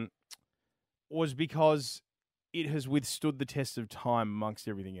it has withstood the test of time amongst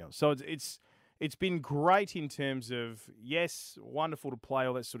everything else. So it's been great in terms of, yes, wonderful to play,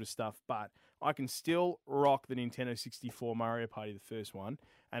 all that sort of stuff, but I can still rock the Nintendo 64 Mario Party, the first one,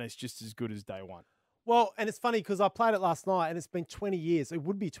 and it's just as good as day one. Well, and it's funny because I played it last night and it's been 20 years. It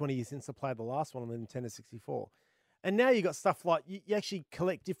would be 20 years since I played the last one on the Nintendo 64. And now you got stuff like you actually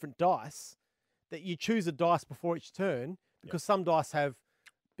collect different dice that you choose a dice before each turn because some dice have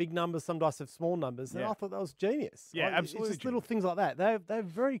big numbers, some dice have small numbers. And I thought that was genius. Yeah, absolutely. It's just little things like that. They're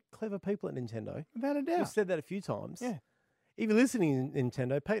very clever people at Nintendo. Without a doubt. We've said that a few times. Yeah. If you're listening,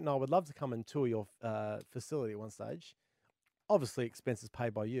 Nintendo, Pete and I would love to come and tour your facility at one stage. Obviously, expenses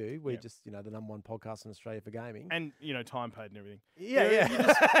paid by you. We're just, the number one podcast in Australia for gaming. And, time paid and everything. Yeah.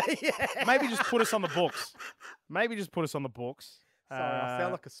 Maybe just put us on the books. Sorry, I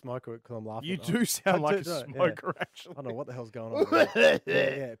sound like a smoker because I'm laughing. You do sound like a smoker, actually. I don't know what the hell's going on.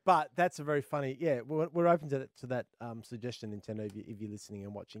 yeah. But that's a very funny. Yeah, we're open to that suggestion, Nintendo. If you're listening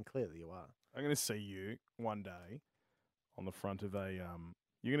and watching, clearly you are. I'm going to see you one day on the front of a.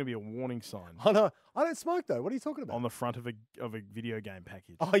 You're going to be a warning sign. I know. I don't smoke though. What are you talking about? On the front of a video game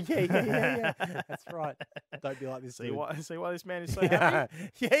package. Oh yeah. That's right. Don't be like this. See why this man is so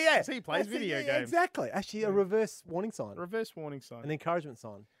happy? Yeah. See, he plays video games. Exactly. Actually, a reverse warning sign. Reverse warning sign. An encouragement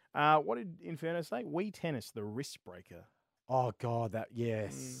sign. What did Inferno say? Wii Tennis, the wrist breaker. Oh God,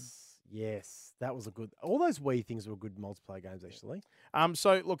 yes, that was a good. All those Wii things were good multiplayer games, actually.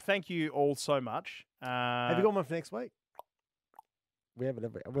 So look, thank you all so much. Have you got one for next week? We haven't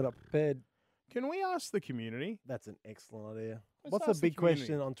ever. We're not prepared. Can we ask the community? That's an excellent idea. Let's What's ask a the big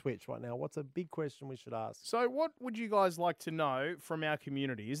question on Twitch right now? What's a big question we should ask? So what would you guys like to know from our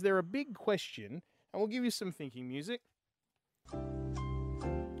community? Is there a big question? And we'll give you some thinking music.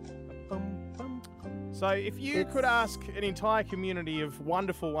 So if you could ask an entire community of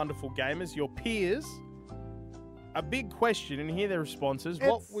wonderful, wonderful gamers, your peers, a big question and hear their responses,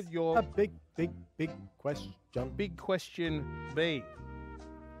 what would your a big question? Big question be?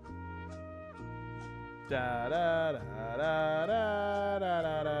 Da da da da da da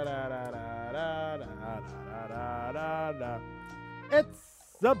da da da da da da.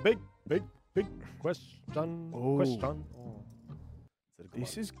 It's a big question. Question. Oh.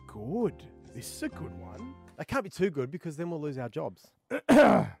 This is good. This is a good one. They can't be too good because then we'll lose our jobs.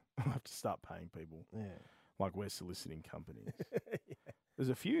 I'll have to start paying people. Yeah. Like we're soliciting companies. There's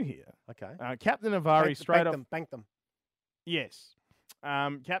a few here. Okay. Captain Avari straight off. Bank them. Yes.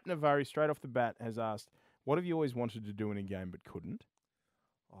 Captain Avari straight off the bat has asked, what have you always wanted to do in a game but couldn't?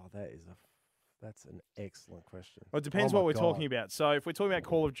 Oh, that's an excellent question. Well, it depends what we're talking about. So if we're talking about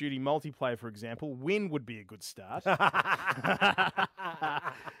Call of Duty multiplayer, for example, win would be a good start. Shit.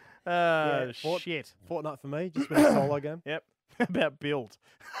 Fortnite for me, just win a solo game. Yep. How about build?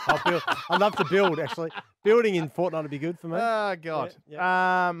 I'd love to build, actually. Building in Fortnite would be good for me. Oh, God.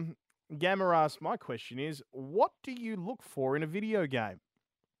 Yeah. Gamma asked, my question is, what do you look for in a video game?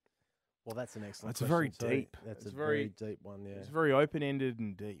 Well, that's an excellent question. Very deep. That's a very deep one, yeah. It's very open-ended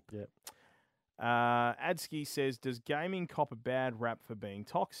and deep. Yep. Adsky says, does gaming cop a bad rap for being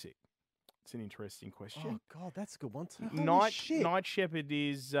toxic? It's an interesting question. Oh, God, that's a good one too. Night Shepherd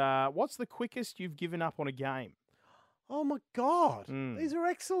is, what's the quickest you've given up on a game? Oh, my God. These are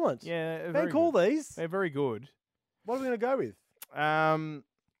excellent. Yeah. Bank all these. They're very good. What are we going to go with?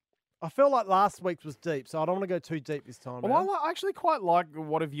 I felt like last week's was deep, so I don't want to go too deep this time. Well, I actually quite like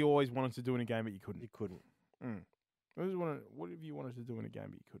what have you always wanted to do in a game but you couldn't? You couldn't. What have you wanted to do in a game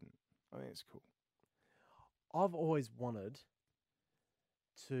but you couldn't? I think it's cool. I've always wanted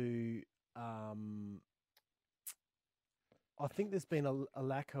to... I think there's been a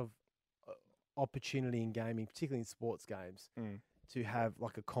lack of opportunity in gaming, particularly in sports games, to have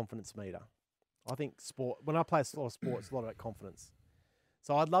like a confidence meter. I think when I play a lot of sports, a lot of that confidence.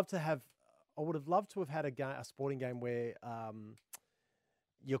 So I would have loved to have had a sporting game where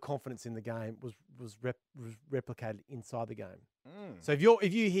your confidence in the game was replicated inside the game. So if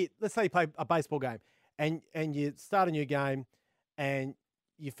you hit, let's say you play a baseball game and you start a new game and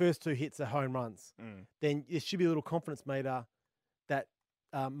your first two hits are home runs, then there should be a little confidence meter that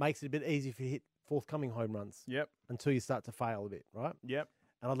makes it a bit easier for you to hit forthcoming home runs. Yep. Until you start to fail a bit, right? Yep.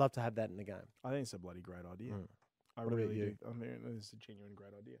 And I'd love to have that in the game. I think it's a bloody great idea. I What about really you? do. I mean, it's a genuine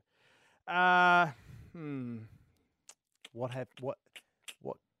great idea. What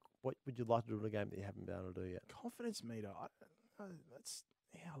would you like to do in a game that you haven't been able to do yet? Confidence meter. I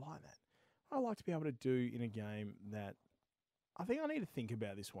like that. I like to be able to do in a game that I think I need to think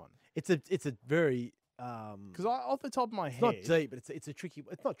about this one. It's a very because off the top of my head, not deep, but it's a tricky.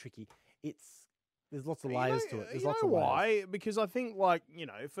 It's not tricky. There's lots of layers to it. There's lots of why? layers. Because I think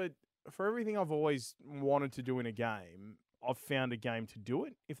for everything I've always wanted to do in a game, I've found a game to do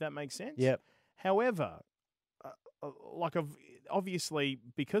it. If that makes sense. Yep. However, obviously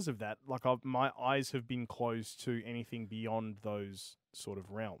because of that, my eyes have been closed to anything beyond those sort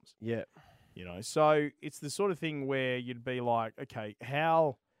of realms. Yeah. So it's the sort of thing where you'd be like, okay,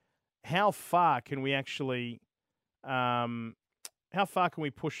 how far can we actually How far can we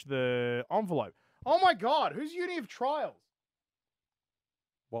push the envelope? Oh my God, who's Uni of Trials?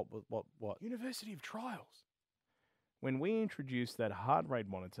 What? University of Trials. When we introduced that heart rate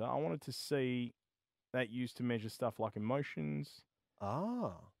monitor, I wanted to see that used to measure stuff like emotions,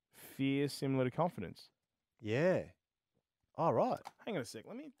 fear, similar to confidence. Yeah. All right. Hang on a sec.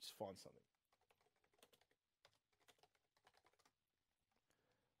 Let me just find something.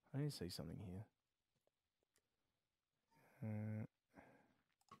 I need to see something here.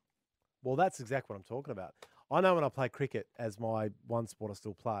 Well, that's exactly what I'm talking about. I know when I play cricket as my one sport I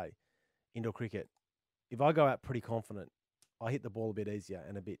still play, indoor cricket, if I go out pretty confident, I hit the ball a bit easier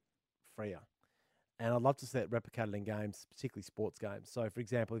and a bit freer. And I'd love to see that replicated in games, particularly sports games. So, for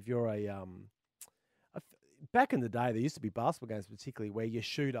example, if you're back in the day, there used to be basketball games, particularly where your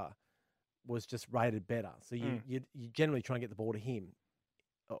shooter was just rated better. So you generally try and get the ball to him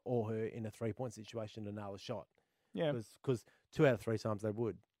or her in a 3-point situation to nail a shot. Yeah. Because 2 out of 3 times they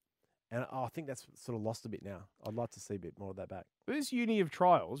would. And I think that's sort of lost a bit now. I'd like to see a bit more of that back. This Uni of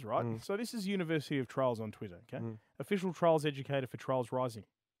Trials, right? So this is University of Trials on Twitter, okay? Official trials educator for Trials Rising.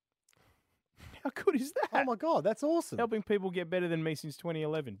 How good is that? Oh, my God, that's awesome. Helping people get better than me since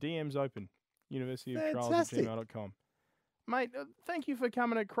 2011. DM's open. University of Trials at gmail.com. Mate, thank you for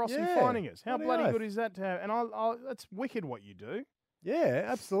coming across and finding us. How bloody good is that to have? And that's wicked what you do. Yeah,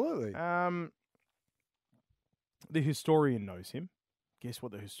 absolutely. The historian knows him. Guess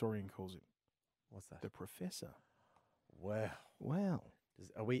what the historian calls him? What's that? The professor. Wow. Wow.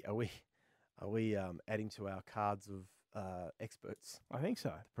 Are we adding to our cards of experts? I think so.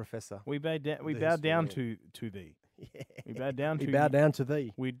 The professor. We bow down to thee. Yeah. We bow down to we bow down to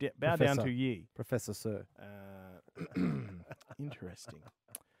thee. We bow down to ye. Professor Sir. Interesting.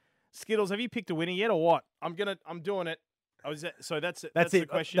 Skittles, have you picked a winner yet or what? I'm doing it. That's it. That's the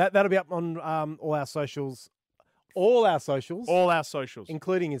question. That'll be up on all our socials. All our socials.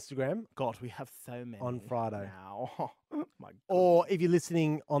 Including Instagram. God, we have so many. On Friday. Now. My God. Or if you're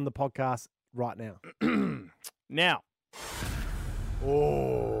listening on the podcast right now. Now.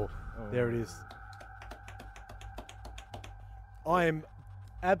 Oh, there it is. I am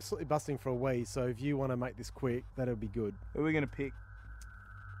absolutely busting for a wee, so if you want to make this quick, that'll be good. Who are we going to pick?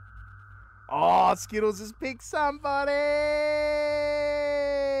 Oh, Skittles has picked somebody.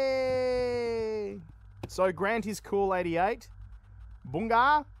 So Grant is cool 88.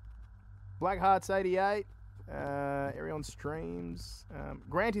 Bunga. Black Hearts 88. Arion streams.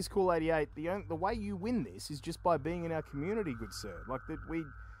 Grant is cool 88. The way you win this is just by being in our community, good sir. Like that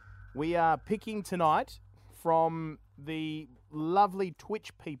we are picking tonight from the lovely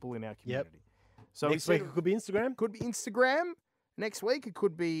Twitch people in our community. Yep. So next week it could be Instagram. Could be Instagram. Next week it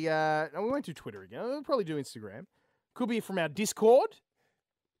could be. No, we won't do Twitter again. We'll probably do Instagram. Could be from our Discord.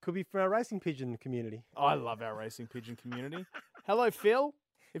 Could be from our Racing Pigeon community. I love our Racing Pigeon community. Hello, Phil.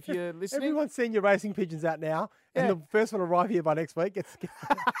 If you're listening, everyone's seen your Racing Pigeons out now, and the first one to arrive here by next week gets.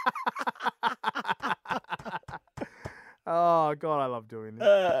 Oh God, I love doing this.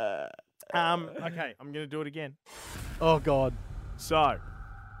 Okay, I'm going to do it again. Oh God. So,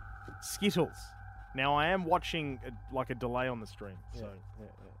 Skittles. Now I am watching a delay on the stream, so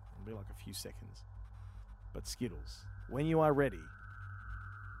it'll be like a few seconds. But Skittles, when you are ready,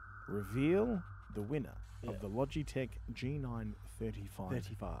 reveal the winner of the Logitech G9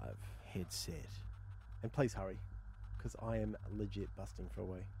 35 headset. And please hurry, because I am legit busting for a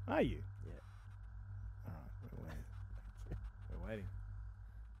wee. Are you? Yeah. All right, we're waiting. We're waiting.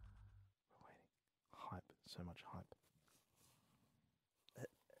 Hype. So much hype.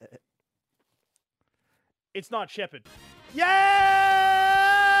 It's not Shepard. Yes!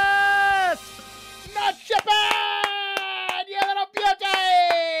 Not Shepard! You little beauty!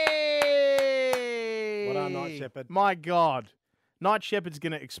 What are Night Shepherd? My God. Night Shepherd's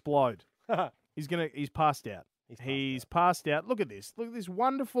going to explode. He's passed out. He's passed out. Look at this. Look at this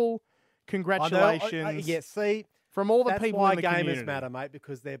wonderful congratulations. See, from all the people in the gamers community. matter, mate,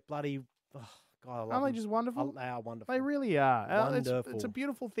 because they're bloody... Oh, God, I love Aren't they them. just wonderful? They are wonderful. They really are. Wonderful. It's a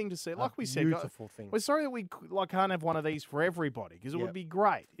beautiful thing to see. Like we said, beautiful thing. we're sorry that we can't have one of these for everybody because it would be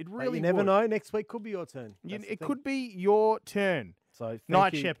great. It really would. You never know. Next week could be your turn. It could be your turn. So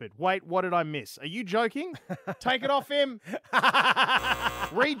Night Shepherd. Wait, what did I miss? Are you joking? Take it off him.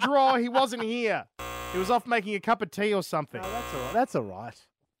 Redraw. He wasn't here. He was off making a cup of tea or something. No, that's all right. That's all right.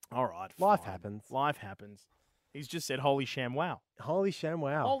 All right. Life fine. happens. Life happens. He's just said, holy sham wow. Holy sham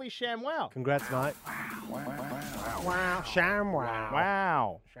wow. Holy sham wow. Congrats, mate. Wow. Sham wow.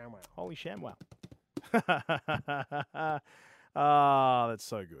 Wow. Sham wow. Holy sham wow. Ah, that's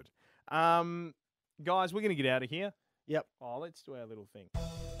so good. Guys, we're going to get out of here. Yep. Oh, let's do our little thing.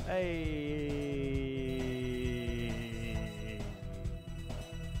 Hey.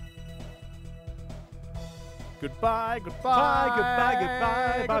 Goodbye,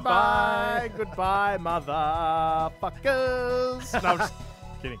 goodbye, Goodbye, goodbye, motherfuckers. No, I'm just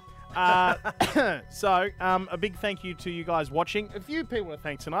kidding. So, a big thank you to you guys watching. A few people to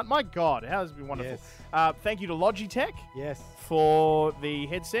thank tonight. My God, how has it been wonderful. Yes. Thank you to Logitech Yes. for the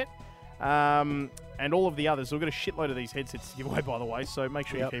headset. And all of the others. We've got a shitload of these headsets to give away, by the way, so make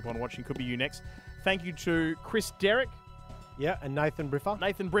sure you keep on watching. Could be you next. Thank you to Chris Derrick. Yeah, and Nathan Briffer.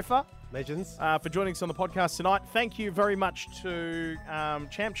 Legends. For joining us on the podcast tonight. Thank you very much to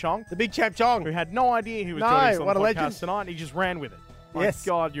Champ Chong. The big Champ Chong. Who had no idea he was joining us on what the a podcast legend. tonight. He just ran with it. My Yes.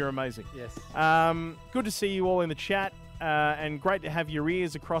 God, you're amazing. Yes. Good to see you all in the chat. And great to have your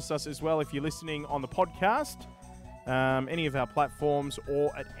ears across us as well if you're listening on the podcast. Any of our platforms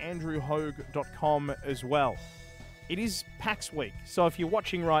or at andrewhogue.com as well. It is PAX week, so if you're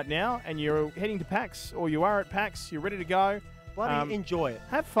watching right now and you're heading to PAX or you are at PAX, you're ready to go, Bloody enjoy it.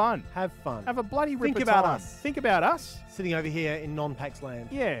 have fun. Have fun. Have a bloody Think ripper about time. us. Think about us. Sitting over here in non-PAX land.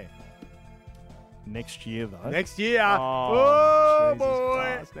 Yeah. Next year, though. Next year. Oh, Jesus boy.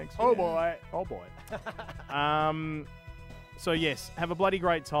 Christ, Next Oh, year. boy. Oh, boy. So, yes, have a bloody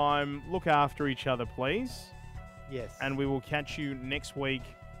great time. Look after each other, please. Yes. And we will catch you next week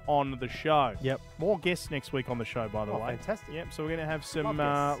on the show. Yep. More guests next week on the show, by the way. Fantastic. Yep. So we're going to have some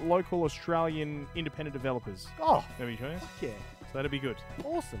Love guests. local Australian independent developers. Oh, Going to be joining us. yeah. So that'll be good.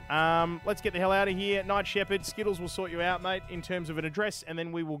 Awesome. Let's get the hell out of here. Night Shepherd, Skittles will sort you out, mate, in terms of an address, and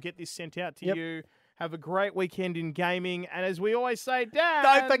then we will get this sent out to you. Have a great weekend in gaming. And as we always say, Dan,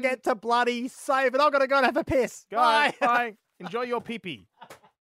 Don't forget to bloody save it. I've got to go and have a piss. Go. Bye. Bye. Enjoy your pee-pee.